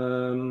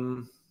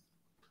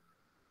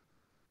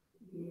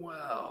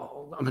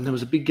 Well, I mean, there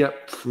was a big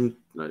gap from,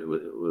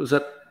 was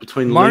that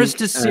between Mars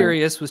to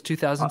Sirius was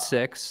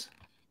 2006.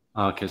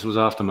 Okay, so it was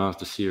after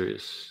Master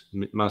Sirius.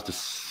 Master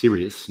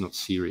Sirius, not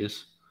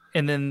Sirius.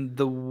 And then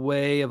The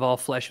Way of All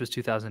Flesh was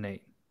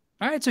 2008.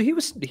 All right, so he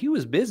was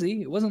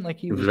busy. It wasn't like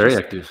he was very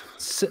active,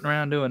 sitting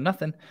around doing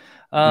nothing.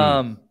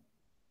 Okay,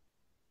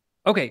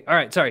 all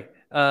right, sorry.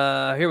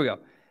 Here we go.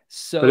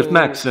 So, but if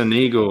Max and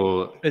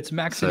Igor, it's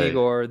Max and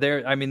Igor.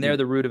 They're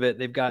the root of it.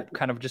 They've got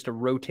kind of just a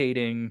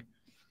rotating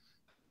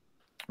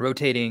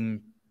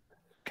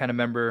kind of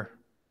member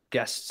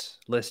guests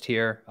list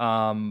here.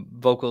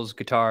 Vocals,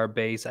 guitar,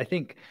 bass. I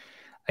think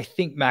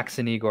Max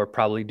and Igor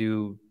probably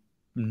do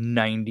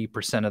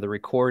 90% of the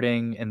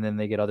recording, and then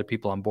they get other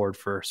people on board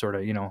for sort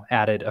of,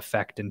 added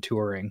effect and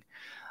touring.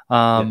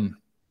 We've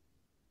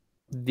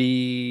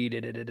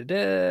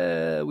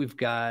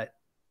got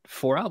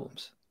 4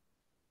 albums.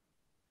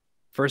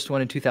 First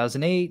one in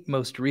 2008,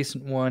 most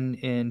recent one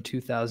in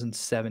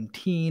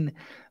 2017.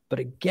 But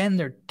again,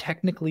 they're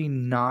technically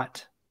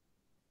not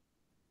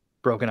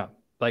broken up.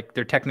 Like,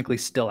 they're technically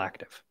still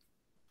active.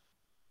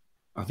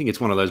 I think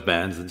it's one of those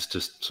bands that's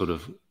just sort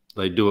of,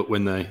 they do it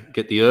when they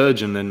get the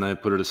urge, and then they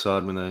put it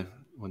aside when they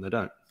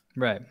don't.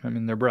 Right. I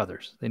mean, they're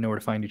brothers. They know where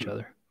to find each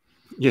other.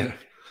 Yeah.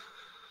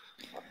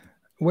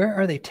 Where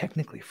are they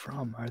technically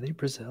from? Are they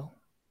Brazil?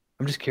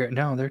 I'm just curious.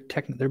 No,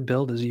 their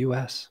build is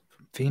U.S.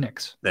 from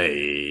Phoenix.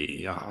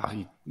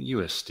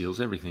 U.S.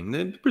 steals everything.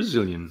 They're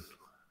Brazilian.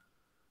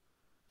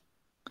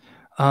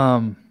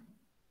 All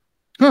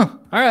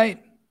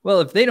right. Well,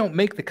 if they don't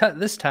make the cut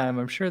this time,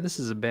 I'm sure this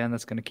is a band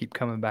that's going to keep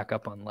coming back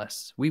up on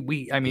lists.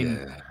 We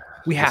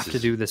have to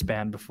do this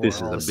band before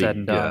all is said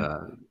and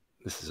done.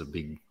 This is a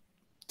big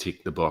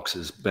tick the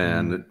boxes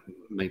band that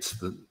meets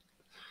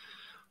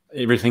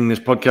everything this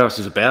podcast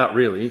is about,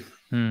 really.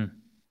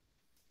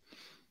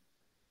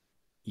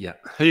 Yeah.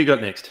 Who you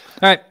got next?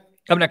 All right.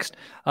 Up next.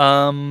 I've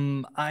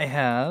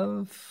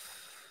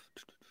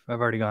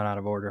already gone out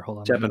of order. Hold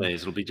on.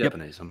 Japanese. It'll be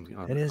Japanese.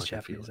 Yep. It is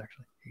Japanese,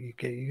 actually. You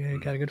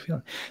got a good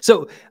feeling.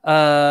 So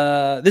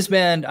this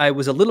band I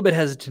was a little bit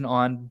hesitant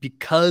on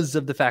because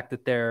of the fact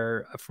that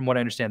from what I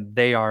understand,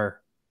 they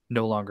are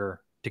no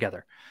longer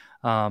together.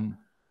 And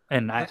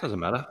that doesn't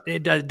matter.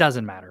 It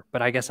doesn't matter.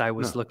 But I guess I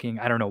was looking,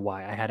 I don't know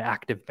why. I had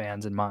active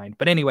bands in mind.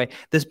 But anyway,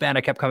 this band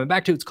I kept coming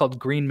back to, it's called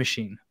Green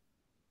Machine.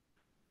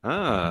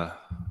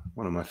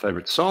 One of my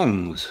favorite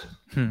songs.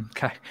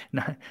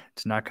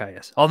 It's not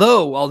Caius.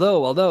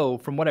 Although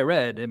from what I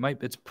read,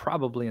 it's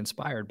probably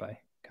inspired by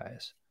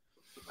Caius.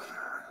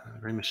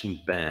 Green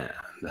Machine Band.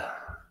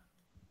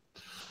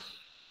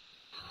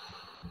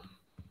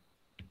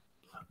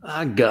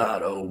 I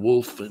got a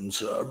wolf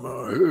inside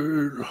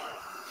my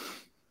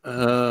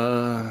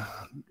head.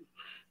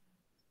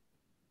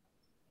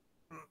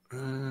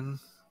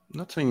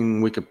 Not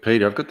seeing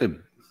Wikipedia. I've got their.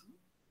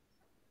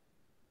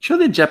 Sure,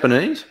 they're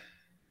Japanese.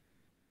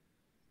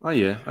 Oh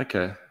yeah,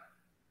 okay,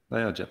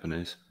 they are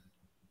Japanese.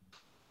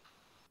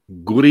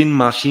 Green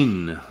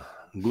Machine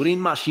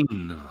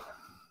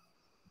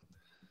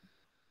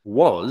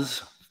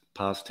was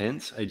past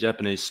tense, a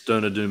Japanese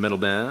stoner doom metal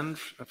band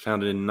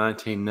founded in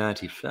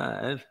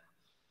 1995,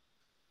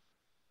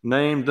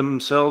 named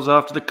themselves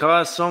after the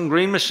Kaya song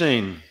Green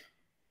Machine.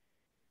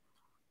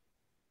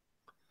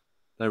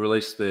 They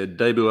released their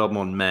debut album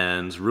on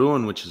Man's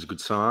Ruin, which is a good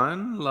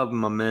sign. Love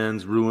my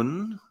Man's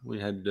Ruin.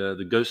 We had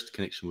the Ghost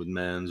connection with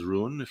Man's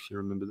Ruin, if you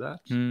remember that.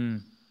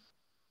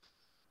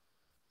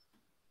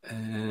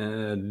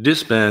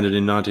 Disbanded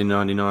in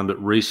 1999,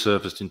 but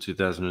resurfaced in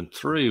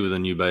 2003 with a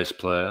new bass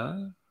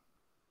player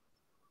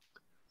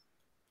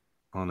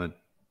on a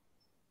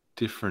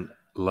different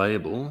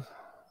label.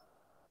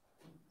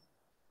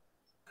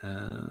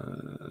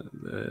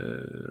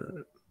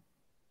 They're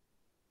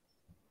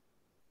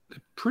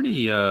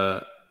pretty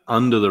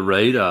under the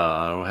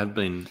radar, or have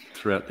been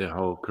throughout their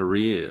whole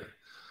career.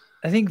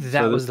 I think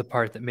that was the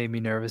part that made me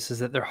nervous, is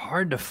that they're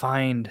hard to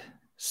find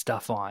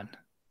stuff on.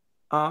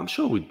 I'm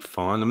sure we'd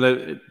find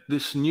them.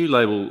 This new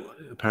label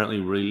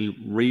apparently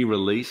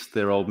re-released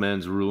their Old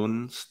Man's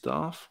Ruin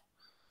stuff.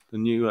 The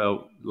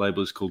new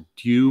label is called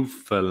Dew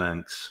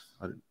Phalanx,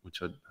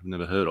 which I've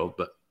never heard of,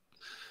 but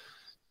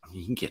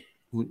you can get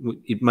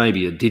it. May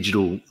be a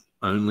digital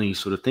only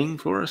sort of thing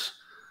for us,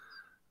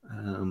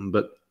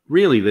 but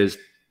really there's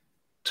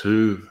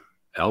 2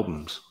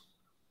 albums,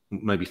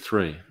 maybe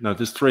 3. No,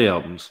 there's 3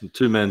 albums,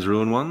 2 Man's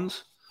Ruin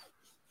ones.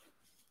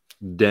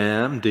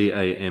 Damn,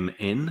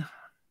 DAMN,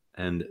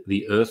 and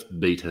the Earth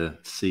Beater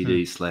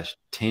CD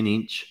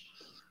 /10-inch.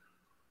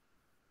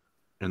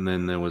 And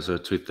then there was a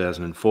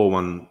 2004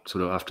 one,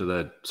 sort of after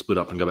they split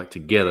up and go back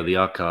together, The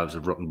Archives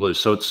of Rotten Blues.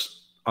 So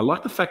I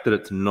like the fact that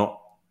it's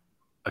not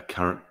a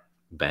current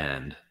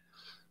band.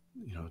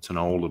 You know, it's an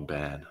older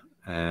band.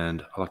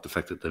 And I like the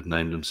fact that they've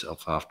named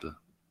themselves after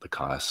the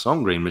Kaya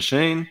song, Green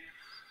Machine.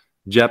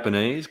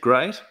 Japanese,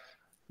 great.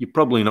 You're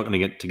probably not going to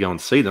get to go and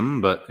see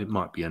them, but it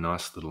might be a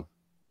nice little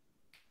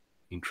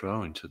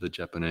intro into the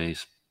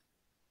Japanese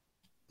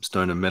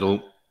stoner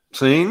metal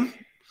scene.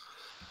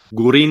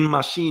 Green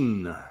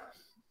Machine.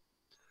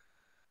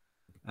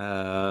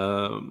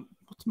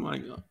 What's my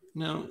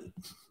now? In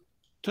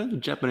terms of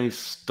Japanese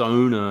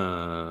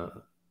stoner,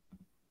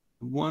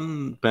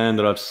 one band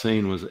that I've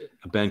seen was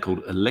a band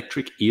called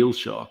Electric Eel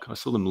Shock. I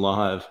saw them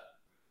live,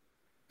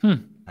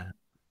 and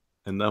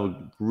they were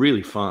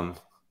really fun.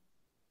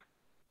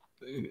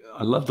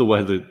 I love the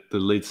way the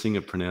lead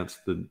singer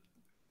pronounced the.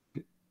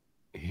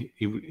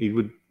 He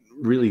would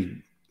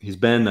really. His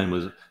band name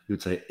was. He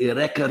would say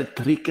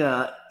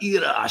Erekartrika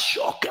Ira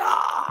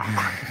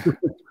Shoka.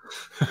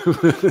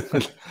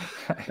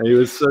 He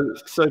was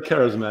so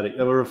charismatic.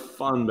 They were a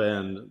fun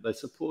band. They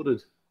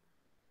supported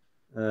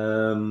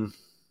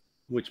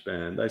which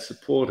band? They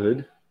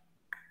supported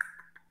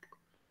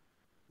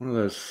one of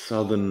those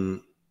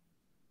Southern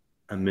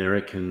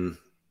American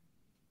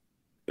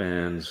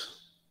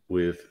bands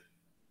with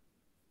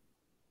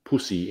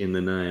pussy in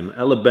the name.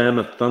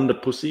 Alabama Thunder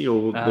Pussy,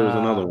 or there was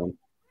another one.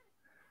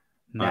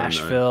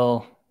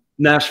 Nashville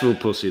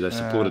Pussy. They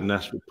supported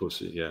Nashville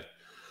Pussy, yeah.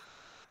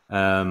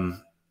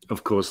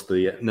 Of course,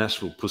 the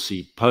Nashville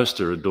Pussy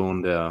poster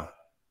adorned our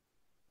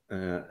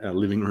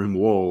living room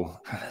wall.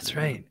 Oh, that's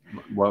right.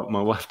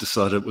 My wife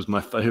decided it was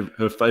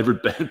her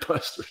favorite band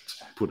poster.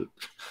 Put it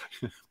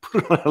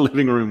on our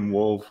living room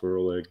wall for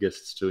all our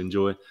guests to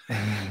enjoy.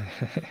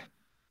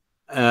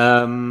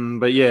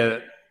 But yeah,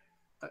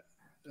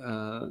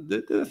 I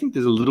think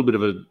there's a little bit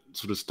of a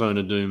sort of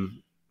stoner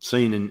doom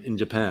scene in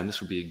Japan.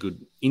 This would be a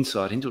good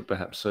insight into it,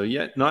 perhaps. So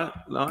yeah,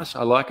 nice.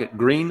 I like it.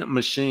 Green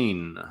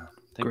Machine.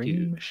 Thank you.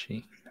 Green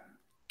Machine.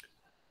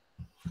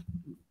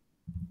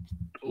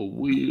 A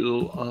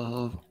Wheel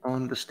of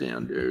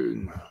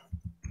Understanding.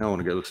 I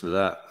want to go listen to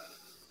that.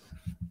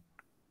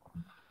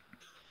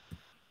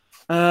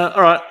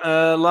 All right,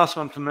 last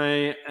one for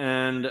me,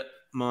 and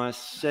my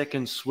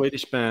second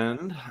Swedish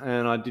band,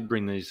 and I did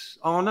bring these.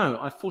 Oh no,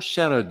 I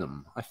foreshadowed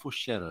them.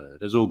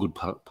 As all good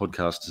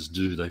podcasters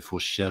do. They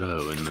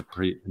foreshadow in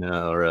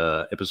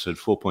our episode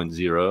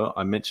 4.0.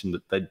 I mentioned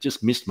that they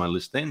just missed my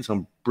list then, so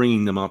I'm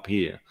bringing them up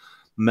here.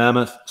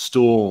 Mammoth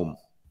Storm.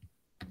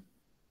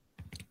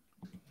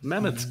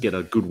 Mammoths get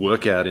a good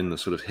workout in the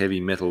sort of heavy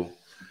metal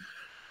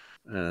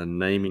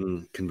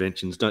naming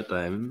conventions, don't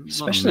they?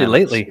 Especially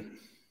lately.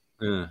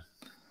 Yeah.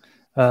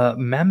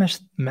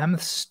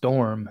 Mammoth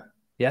Storm.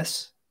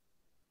 Yes?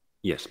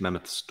 Yes,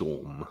 Mammoth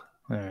Storm.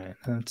 All right.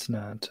 That's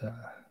not...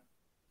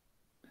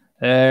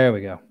 There we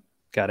go.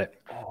 Got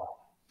it.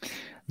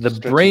 The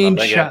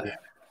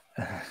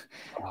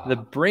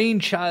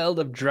brainchild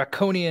of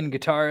Draconian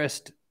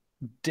guitarist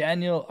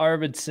Daniel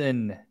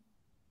Arvidsson.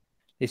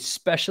 They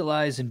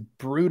specialize in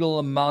brutal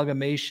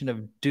amalgamation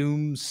of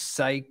doom,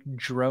 psych,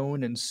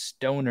 drone, and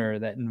stoner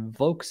that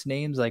invokes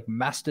names like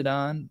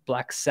Mastodon,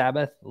 Black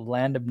Sabbath,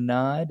 Land of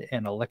Nod,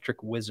 and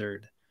Electric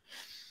Wizard.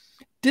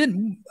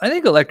 I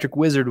think Electric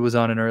Wizard was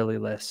on an early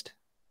list.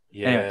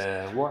 Yeah.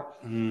 Anyways, what?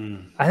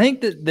 I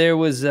think that there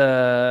was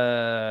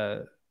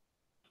there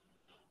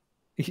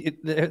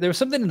was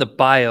something in the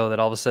bio that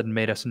all of a sudden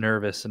made us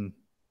nervous and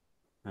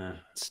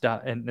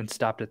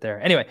stopped it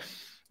there. Anyway.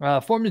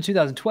 Formed in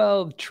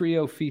 2012,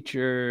 trio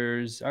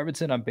features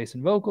Arvidsson on bass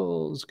and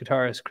vocals,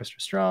 guitarist Christopher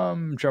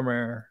Strum,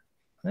 drummer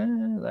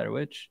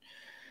Ladderwich,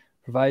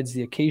 provides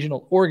the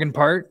occasional organ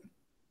part.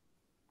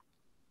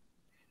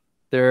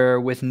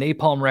 They're with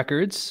Napalm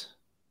Records,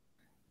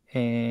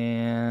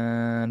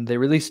 and they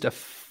released a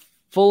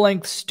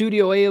full-length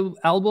studio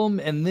album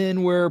and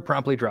then were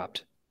promptly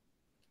dropped.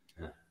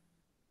 Yeah.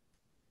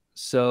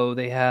 So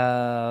they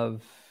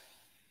have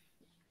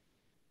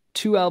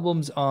 2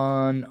 albums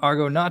on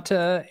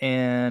Argonauta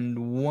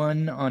and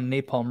 1 on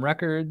Napalm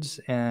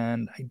Records,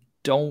 and I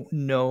don't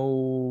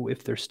know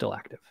if they're still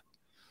active.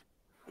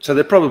 So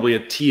they're probably a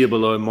tier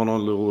below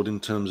Monolord in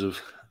terms of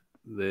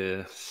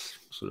their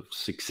sort of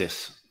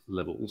success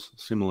levels.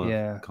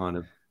 Similar kind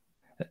of.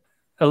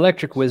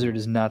 Electric Wizard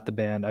is not the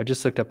band. I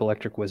just looked up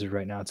Electric Wizard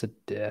right now. It's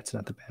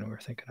not the band we were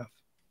thinking of.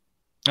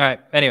 All right.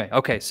 Anyway,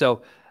 okay.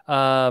 So,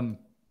 my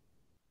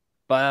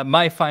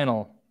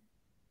final.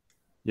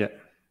 Yeah.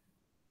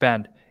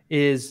 Band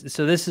is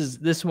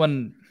this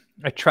one.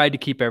 I tried to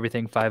keep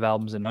everything 5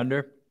 albums and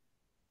under,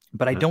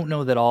 but I don't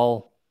know that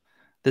all.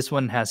 This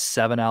one has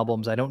 7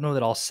 albums. I don't know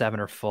that all 7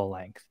 are full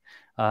length.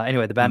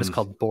 Anyway, the band is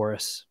called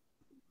Boris.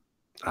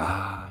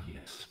 Ah,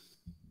 yes.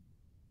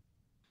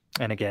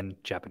 And again,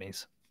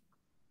 Japanese.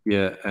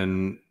 Yeah,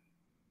 and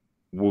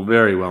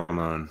very well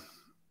known.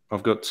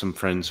 I've got some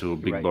friends who are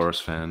big Boris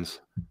fans.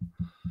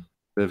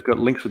 They've got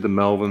links with the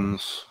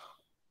Melvins.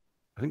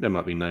 I think they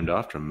might be named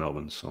after a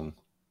Melvins song.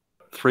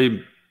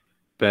 3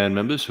 band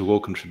members who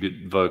all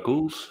contribute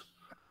vocals.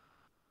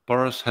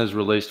 Boris has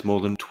released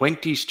more than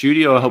 20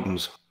 studio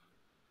albums.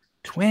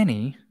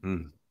 20?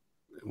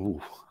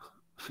 Ooh.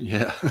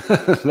 Yeah,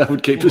 that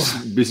would keep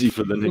us busy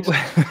for the next.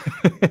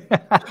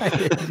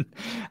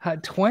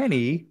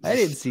 20? I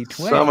didn't see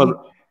 20.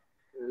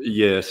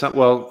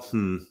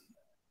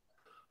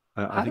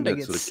 I think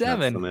that's sort of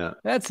 7?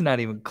 That's not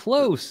even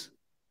close.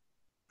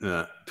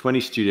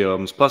 20 studio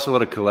albums, plus a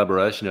lot of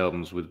collaboration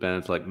albums with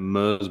bands like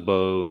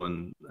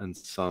Merzbow and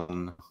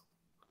Son.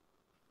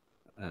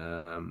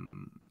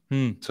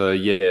 So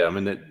yeah, I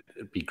mean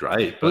it'd be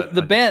great. But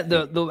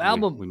the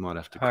album we might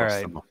have to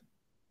cross them off.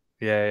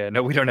 Yeah.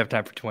 No, we don't have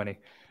time for 20.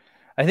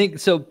 I think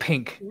so.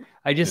 Pink.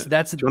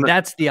 That's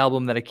the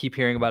album that I keep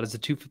hearing about. Is a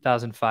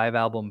 2005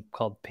 album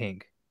called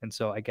Pink, and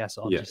so I guess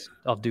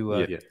I'll do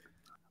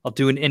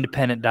an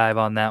independent dive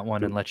on that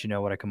one and let you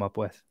know what I come up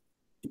with.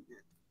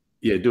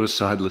 Yeah, do a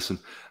side listen.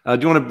 Do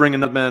you want to bring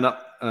another band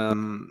up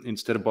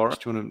instead of Boris?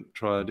 Do you want to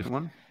try a different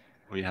one?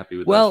 Or are you happy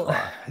with those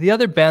 5? The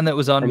other band that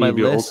was on my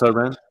list. Also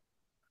band?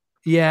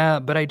 Yeah,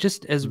 but I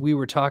just, as we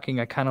were talking,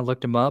 I kind of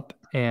looked them up.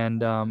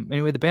 And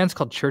anyway, the band's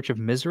called Church of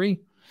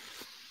Misery.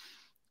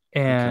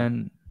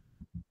 And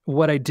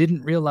what I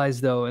didn't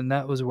realize, though, and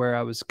that was where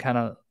I was kind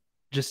of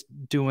just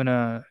doing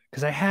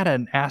because I had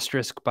an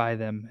asterisk by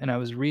them, and I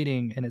was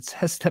reading, and it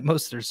says that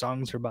most of their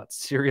songs are about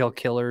serial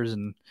killers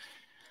and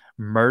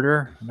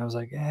murder. And I was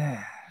like,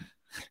 I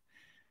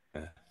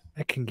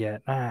can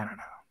get, I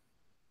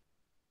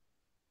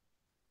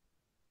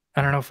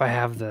don't know if I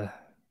have the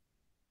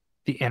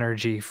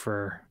energy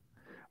for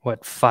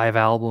 5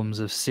 albums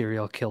of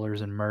serial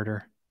killers and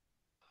murder.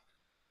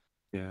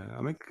 Yeah,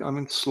 I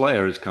mean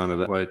Slayer is kind of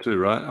that way too,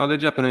 right? Oh, they're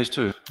Japanese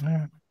too.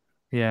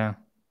 Yeah.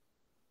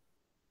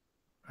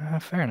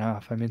 Fair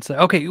enough. I mean,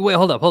 okay, wait,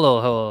 hold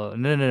on.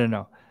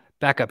 No.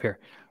 Back up here.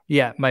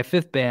 Yeah, my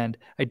 5th band.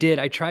 I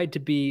tried to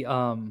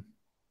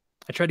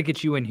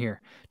get you in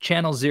here.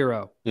 Channel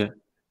Zero. Yeah.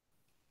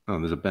 Oh,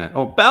 there's a band.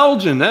 Oh,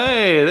 Belgian.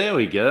 Hey, there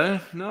we go.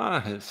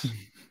 Nice.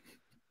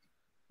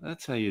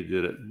 That's how you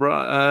did it.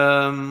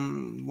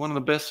 One of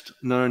the best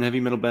known heavy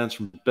metal bands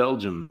from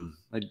Belgium.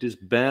 They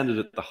disbanded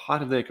at the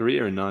height of their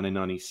career in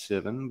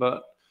 1997,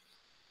 but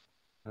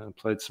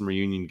played some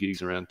reunion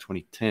gigs around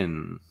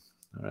 2010.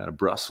 They're out of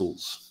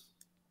Brussels.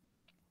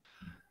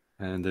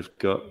 And they've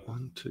got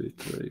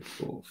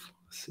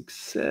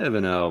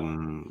 7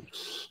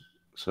 albums.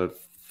 So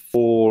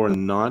 4 in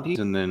the 90s,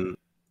 and then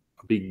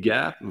a big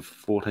gap of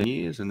 14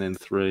 years, and then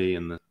 3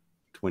 in the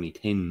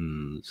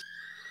 2010s.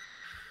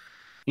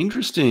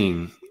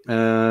 Interesting.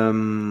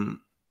 The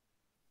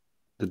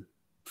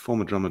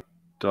former drummer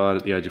died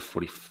at the age of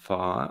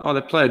 45. Oh,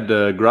 they played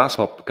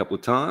Grasshop a couple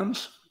of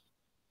times,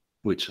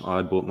 which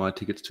I bought my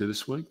tickets to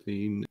this week,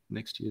 the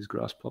next year's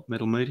Grasshop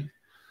metal meeting.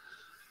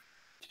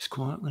 Just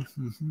quietly.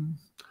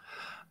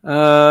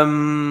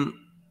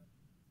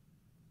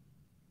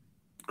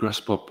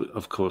 Grasshop,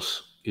 of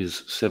course,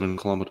 is 7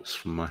 kilometers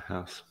from my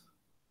house.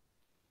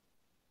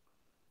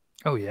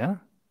 Oh, yeah?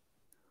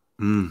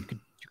 You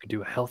could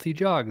do a healthy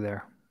jog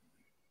there.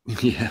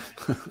 Yeah,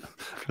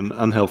 an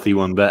unhealthy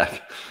one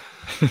back.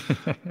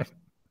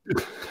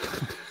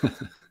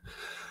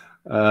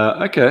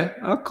 Okay.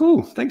 Oh,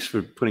 cool. Thanks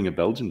for putting a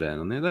Belgian band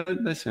on there.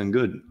 They sound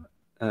good.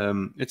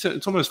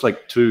 It's almost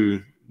like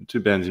two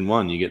bands in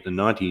one. You get the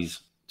 90s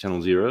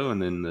Channel Zero, and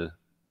then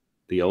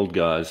the old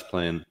guys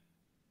playing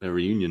their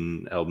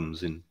reunion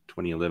albums in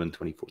 2011,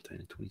 2014,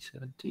 and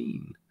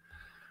 2017,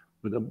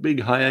 with a big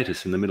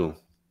hiatus in the middle.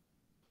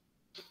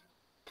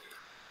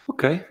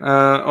 Okay.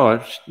 All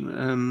right.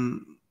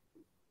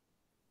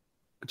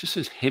 It just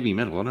says heavy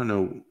metal. I don't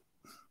know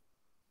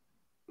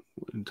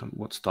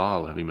what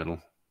style heavy metal.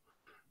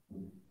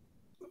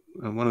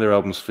 One of their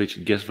albums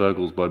featured guest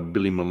vocals by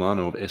Billy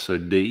Milano of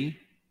SOD.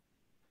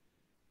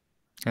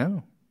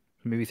 Oh,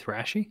 maybe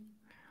thrashy?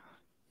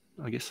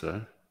 I guess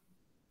so.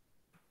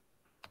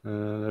 They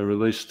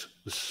released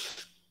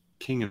this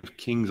King of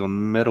Kings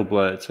on Metal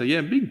Blade. So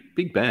yeah,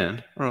 big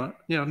band. All right.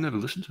 Yeah, I've never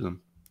listened to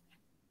them.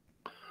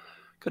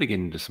 Got to get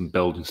into some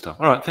Belgian stuff.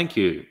 All right, thank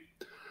you.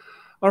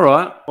 All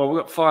right. Well, we've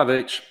got 5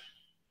 each.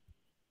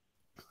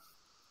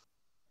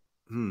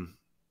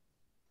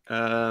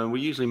 We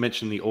usually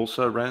mention the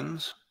also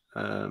rans,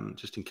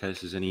 just in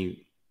case there's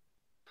any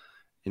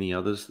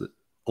others that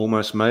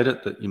almost made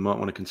it that you might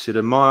want to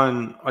consider.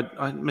 Mine,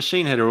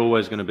 Machine Head are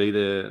always going to be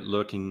there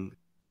lurking,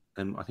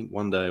 and I think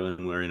one day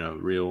when we're in a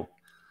real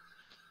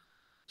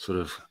sort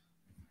of,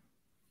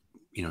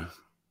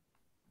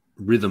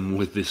 rhythm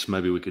with this,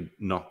 maybe we could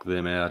knock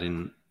them out.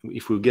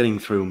 If we were getting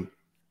through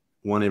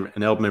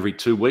an album every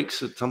 2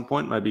 weeks at some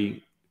point,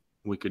 maybe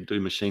we could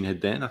do Machine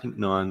Head then. I think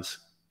 9's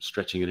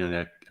stretching it in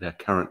at our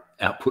current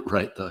output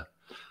rate, though.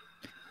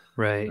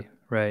 Right.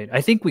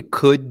 I think we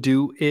could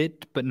do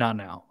it, but not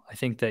now. I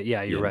think that,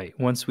 you're right.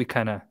 Once we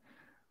kind of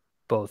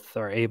both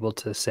are able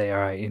to say, all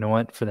right, you know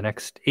what, for the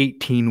next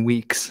 18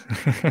 weeks,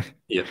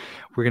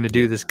 we're going to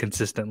do this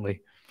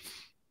consistently.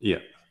 Yeah.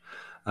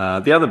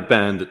 The other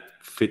band that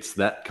fits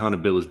that kind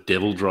of bill is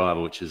Devil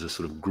Driver, which is a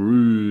sort of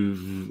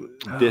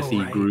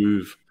deathy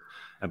groove.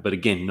 But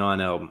again,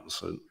 9 albums.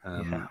 So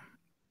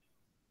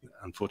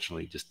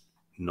unfortunately, just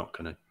not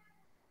going to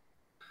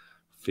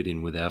fit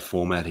in with our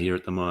format here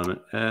at the moment.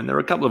 And there are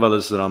a couple of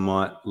others that I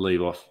might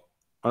leave off.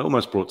 I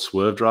almost brought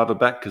Swerve Driver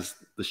back because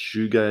the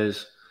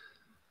shoegaze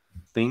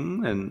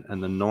thing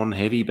and the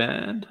non-heavy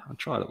band. I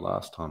tried it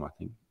last time, I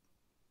think.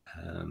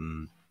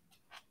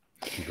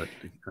 But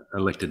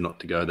elected not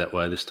to go that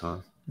way this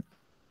time.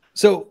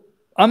 So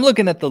I'm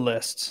looking at the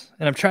lists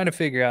and I'm trying to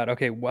figure out,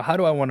 okay, well, how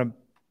do I want to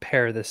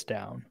pare this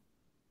down?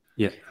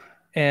 Yeah.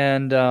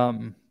 And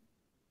I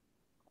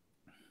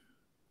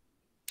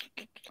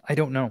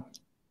don't know,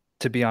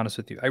 to be honest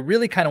with you. I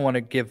really kind of want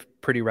to give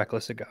Pretty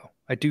Reckless a go.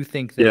 I do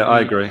think that I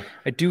agree.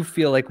 I do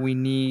feel like we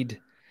need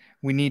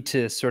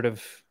to sort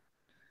of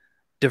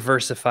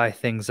diversify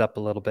things up a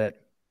little bit.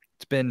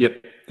 It's been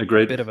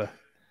agreed. a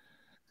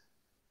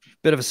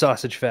bit of a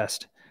sausage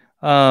fest.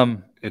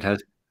 It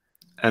has.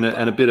 And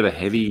a bit of a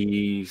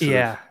heavy sort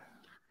of...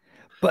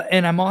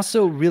 And I'm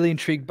also really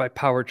intrigued by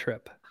Power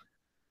Trip.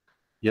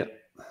 Yeah.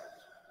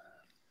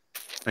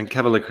 And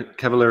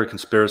Cavalera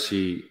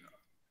Conspiracy,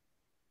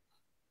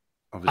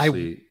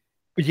 obviously.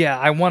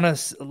 I want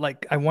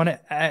to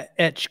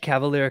etch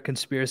Cavalera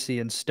Conspiracy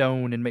in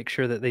stone and make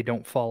sure that they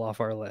don't fall off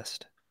our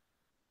list.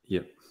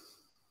 Yep.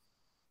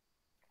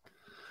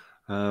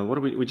 What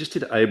do we just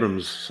did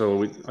Abrams,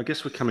 so I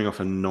guess we're coming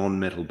off a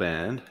non-metal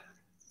band.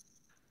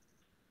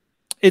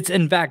 It's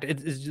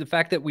the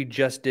fact that we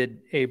just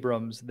did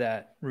Abrams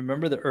that,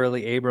 remember the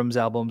early Abrams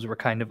albums were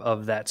kind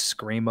of that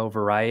screamo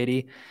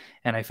variety.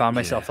 And I found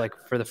myself like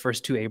for the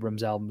first 2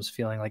 Abrams albums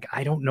feeling like,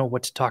 I don't know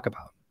what to talk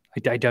about.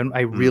 I don't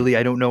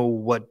know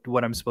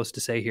what I'm supposed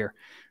to say here.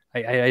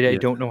 I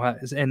don't know how,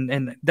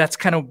 and that's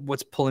kind of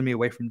what's pulling me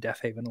away from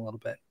Deafheaven a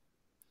little bit.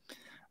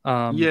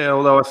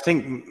 Although I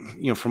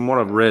think, from what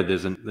I've read,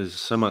 there's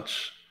so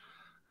much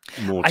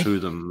more to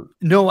them.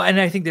 No, and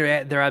I think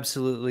there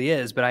absolutely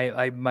is.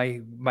 But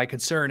my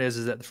concern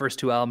is that the first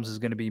 2 albums is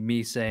going to be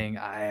me saying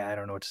I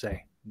don't know what to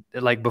say.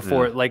 Like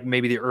before, like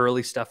maybe the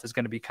early stuff is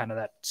going to be kind of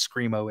that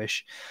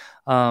screamo-ish.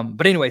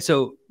 But anyway,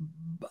 so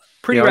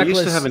Pretty Reckless.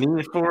 I used to have an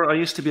ear for it. I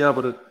used to be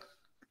able to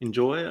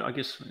enjoy it. I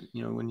guess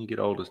when you get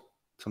older,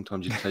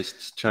 sometimes your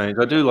tastes change.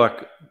 I do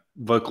like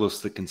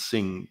vocalists that can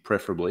sing,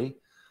 preferably,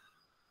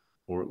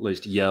 or at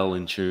least yell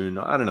in tune.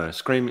 I don't know,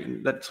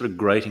 screaming, that sort of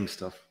grating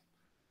stuff.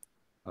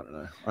 I don't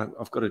know.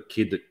 I've got a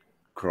kid that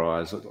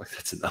cries. Like,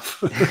 that's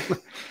enough.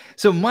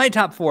 So my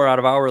top 4 out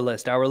of our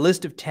list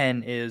of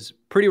 10 is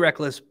Pretty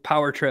Reckless,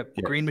 Power Trip,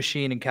 Green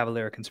Machine, and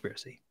Cavalera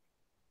Conspiracy.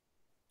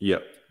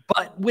 Yep.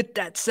 But with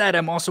that said,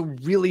 I'm also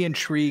really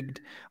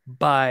intrigued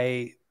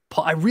by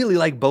Paul. I really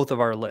like both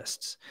of our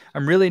lists.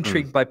 I'm really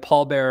intrigued by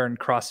Pallbearer and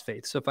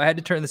Crossfaith. So if I had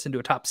to turn this into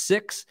a top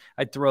 6,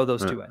 I'd throw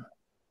those 2 in.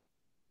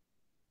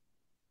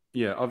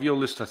 Yeah, of your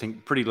list, I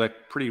think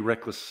Pretty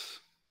Reckless.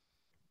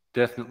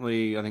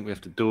 Definitely, I think we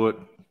have to do it.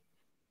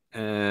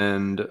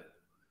 And I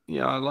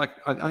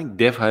think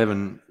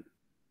Deafheaven,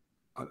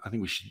 I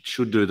think we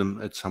should do them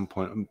at some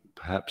point,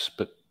 perhaps.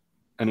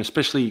 And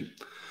especially,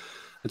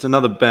 it's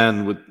another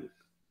band with,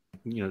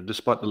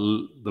 despite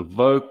the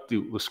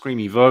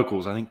screamy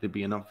vocals, I think there'd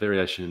be enough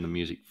variation in the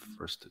music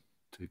for us to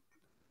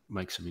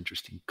make some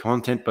interesting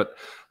content. But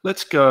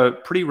let's go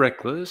Pretty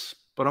Reckless.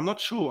 But I'm not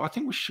sure. I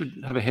think we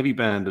should have a heavy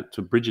band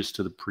to bridge us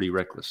to the Pretty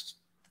Reckless.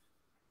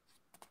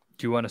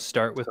 Do you want to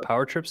start with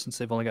Power Trip since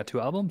they've only got 2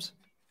 albums?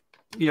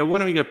 Yeah, why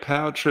don't we go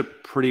Power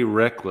Trip, Pretty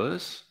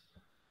Reckless,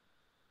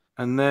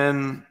 and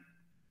then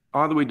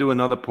either we do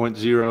another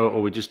 .0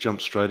 or we just jump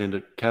straight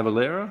into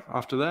Cavalera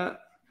after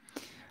that?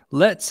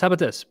 How about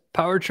this?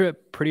 Power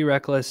Trip, Pretty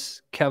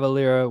Reckless,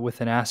 Cavalera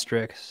with an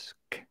asterisk.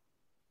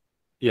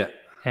 Yeah.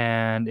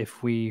 And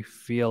if we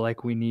feel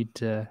like we need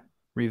to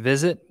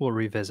revisit, we'll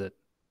revisit.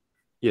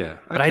 Yeah.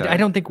 Okay. But I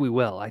don't think we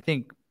will. I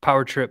think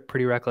Power Trip,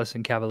 Pretty Reckless,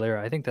 and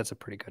Cavalera, I think that's a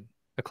pretty good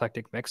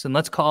eclectic mix. And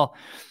let's call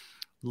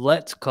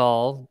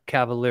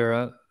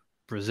Cavalera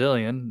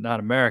Brazilian, not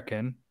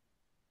American.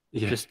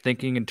 Yeah. Just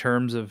thinking in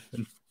terms of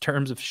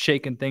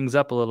shaking things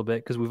up a little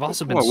bit, because we've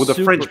also been with a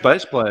French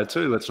bass player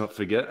too. Let's not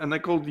forget, and they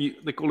called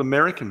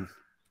American.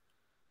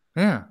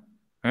 Yeah.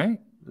 Right.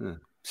 Yeah.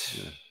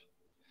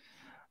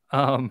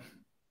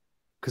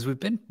 Because we've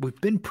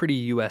been pretty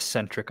U.S.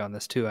 centric on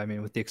this too. I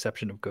mean, with the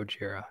exception of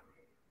Gojira.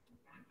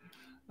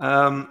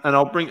 And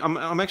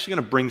I'm actually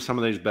going to bring some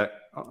of these back.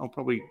 I'll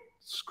probably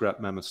scrap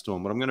Mammoth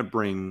Storm, but I'm going to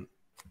bring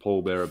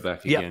Paul Bearer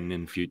back again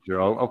in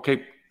future. I'll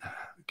keep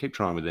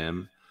trying with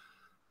them.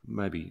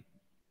 Maybe,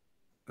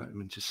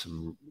 just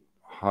some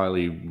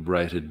highly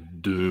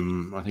rated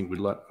Doom. I think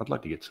I'd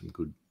like to get some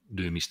good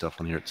Doomy stuff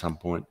on here at some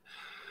point.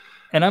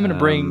 And I'm going to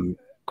bring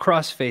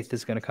Crossfaith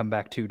is going to come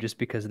back too, just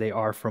because they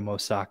are from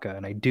Osaka,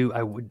 and I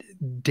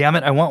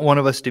want one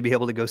of us to be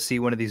able to go see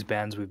one of these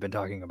bands we've been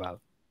talking about.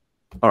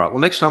 All right.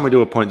 Well, next time we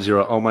do a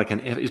 0.0, I'll make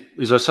an.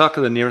 Is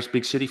Osaka the nearest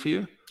big city for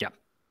you? Yeah. In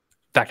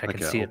fact, I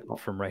can see it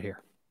from right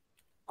here.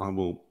 I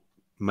will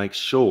make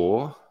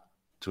sure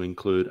to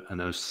include an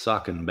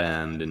Osakan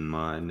band in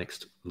my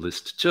next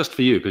list just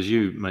for you, because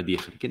you made the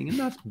effort of getting a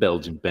nice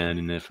Belgian band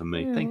in there for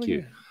me. Yeah, Thank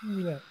you.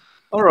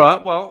 All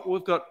right. Well,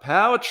 we've got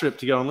Power Trip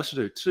to go and listen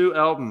to. 2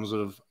 albums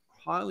of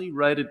highly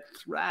rated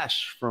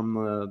thrash from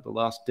the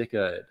last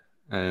decade.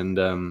 And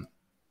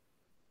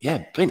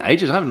been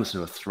ages. I haven't listened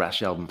to a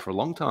thrash album for a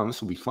long time.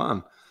 This will be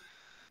fun.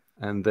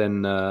 And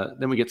then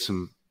we get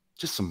some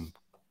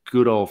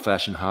good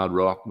old-fashioned hard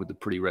rock with the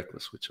Pretty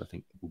Reckless, which I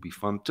think will be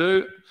fun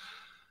too.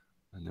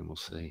 And then we'll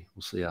see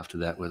after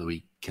that whether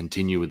we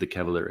continue with the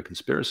Cavalera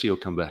Conspiracy or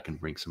come back and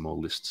bring some more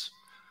lists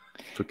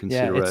for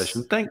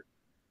consideration.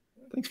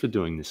 Thanks for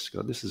doing this,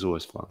 Scott. This is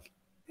always fun.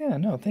 Yeah,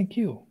 no, thank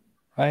you.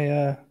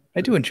 I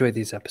do enjoy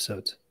these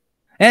episodes,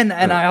 and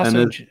I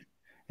also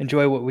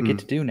enjoy what we get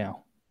to do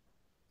now.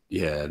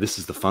 Yeah, this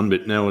is the fun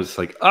bit now. It's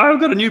like,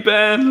 I've got a new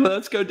band.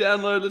 Let's go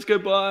download. Let's go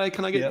buy.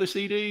 Can I get the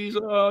CDs?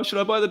 Oh, should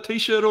I buy the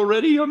T-shirt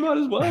already? I might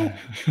as well.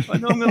 I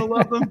know I'm going to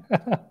love them.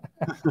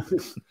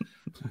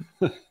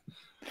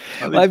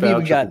 I've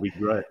even got. Will be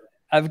great.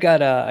 I've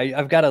got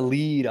a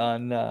lead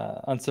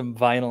on some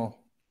vinyl,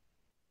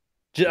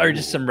 or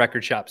just some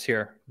record shops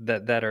here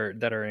that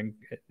are in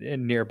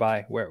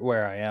nearby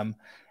where I am,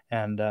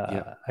 and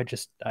I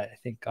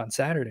think on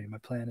Saturday my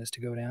plan is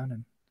to go down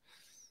and.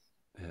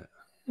 Yeah.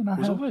 It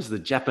was always the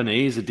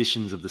Japanese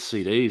editions of the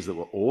CDs that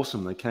were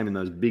awesome. They came in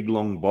those big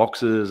long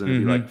boxes and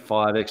it'd be like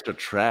 5 extra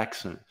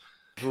tracks, and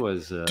it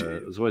was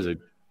always a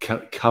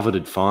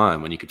coveted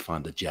find when you could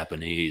find the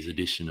Japanese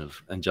edition of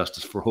And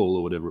Justice for All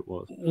or whatever it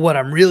was. What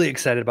I'm really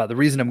excited about, the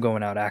reason I'm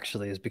going out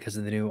actually, is because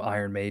of the new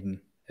Iron Maiden.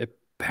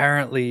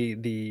 Apparently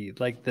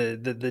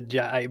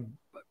I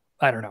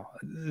don't know,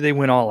 they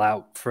went all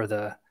out for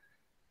the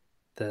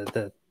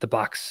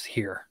box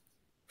here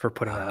for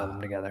putting that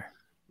album together.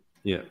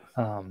 Yeah.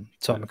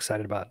 So I'm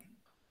excited about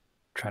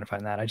trying to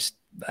find that.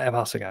 I've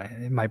also got,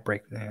 it might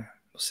break there.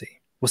 We'll see.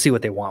 We'll see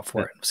what they want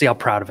for it. We'll see how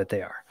proud of it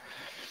they are.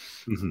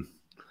 Mm-hmm.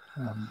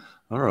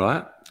 All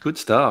right. Good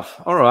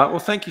stuff. All right. Well,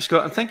 thank you,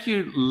 Scott. And thank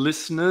you,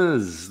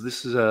 listeners.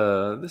 This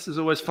is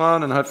always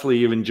fun, and hopefully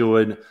you've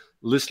enjoyed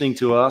listening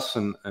to us.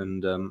 And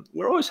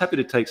we're always happy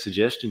to take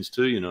suggestions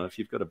too. You know, if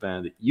you've got a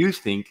band that you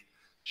think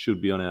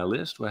should be on our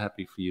list, we're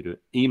happy for you to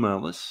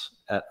email us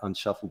at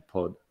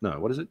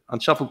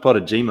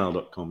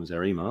unshuffledpod@gmail.com is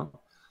our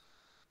email.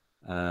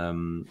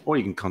 Or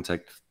you can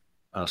contact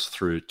us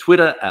through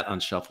Twitter at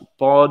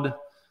unshuffledpod.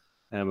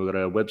 And we've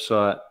got our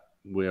website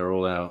where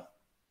all our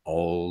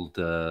old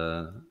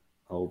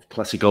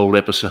classic old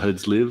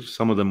episodes live.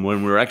 Some of them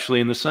when we're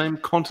actually in the same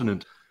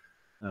continent,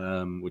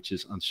 which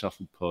is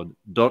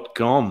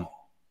unshuffledpod.com.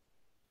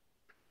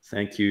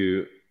 Thank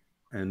you.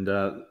 And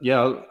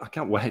I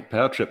can't wait.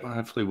 Power Trip.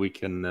 Hopefully we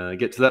can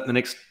get to that in the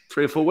next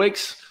 3 or 4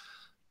 weeks.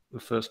 The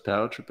first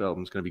Power Trip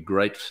album is going to be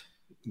great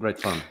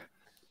fun.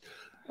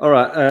 All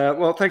right.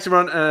 Well, thanks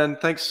everyone, and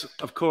thanks,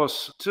 of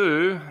course,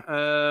 to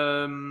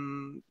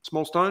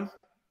Small Stone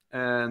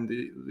and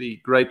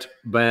the great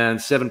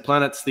band 7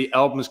 Planets. The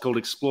album is called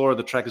Explorer.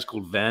 The track is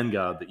called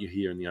Vanguard that you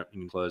hear in the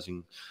opening and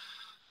closing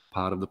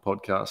part of the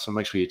podcast. So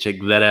make sure you check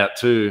that out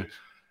too.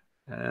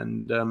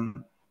 And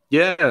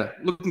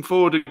looking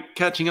forward to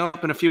catching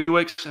up in a few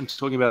weeks and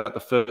talking about the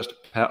first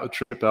Power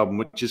Trip album,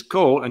 which is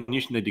called, and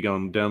you need to go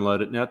and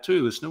download it now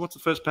too, listener. What's the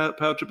first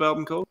Power Trip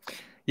album called?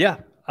 Yeah,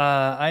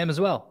 I am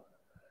as well.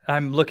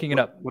 I'm looking it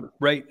up.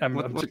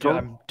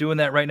 I'm doing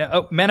that right now.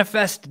 Oh,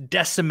 Manifest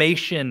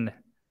Decimation.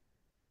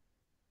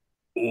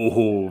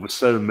 Oh,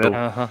 so metal.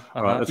 All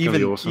right, that's going to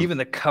be awesome. Even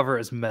the cover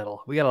is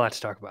metal. We got a lot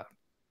to talk about.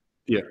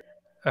 Yeah.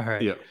 All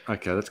right. Yeah.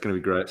 Okay, that's going to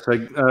be great.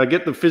 So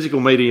get the physical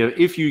media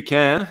if you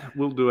can.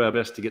 We'll do our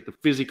best to get the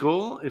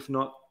physical. If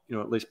not,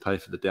 at least pay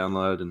for the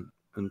download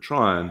and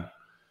try and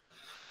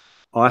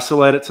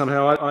isolate it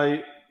somehow.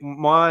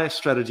 My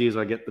strategy is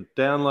I get the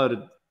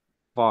downloaded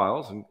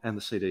files and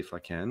the CD if I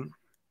can,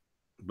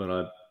 but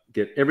I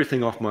get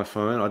everything off my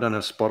phone. I don't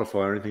have Spotify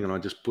or anything, and I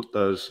just put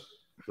those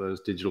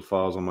digital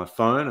files on my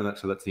phone, and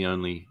that's the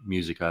only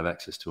music I have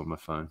access to on my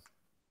phone.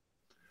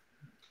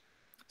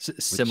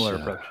 Similar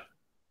approach.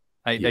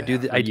 I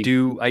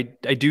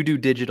do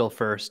digital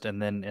first,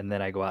 and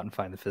then I go out and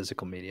find the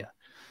physical media.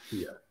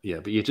 Yeah,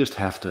 but you just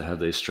have to have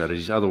these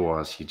strategies.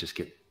 Otherwise, you just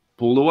get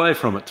pulled away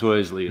from it too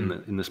easily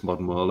in this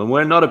modern world. And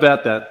we're not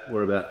about that.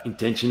 We're about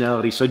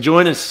intentionality. So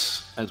join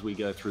us as we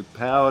go through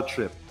Power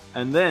Trip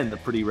and then the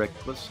Pretty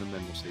Reckless, and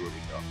then we'll see where we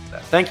go after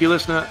that. Thank you,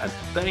 listener, and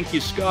thank you,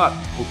 Scott.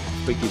 We'll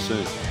speak to you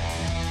soon.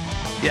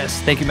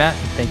 Yes, thank you, Matt,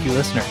 and thank you,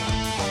 listener.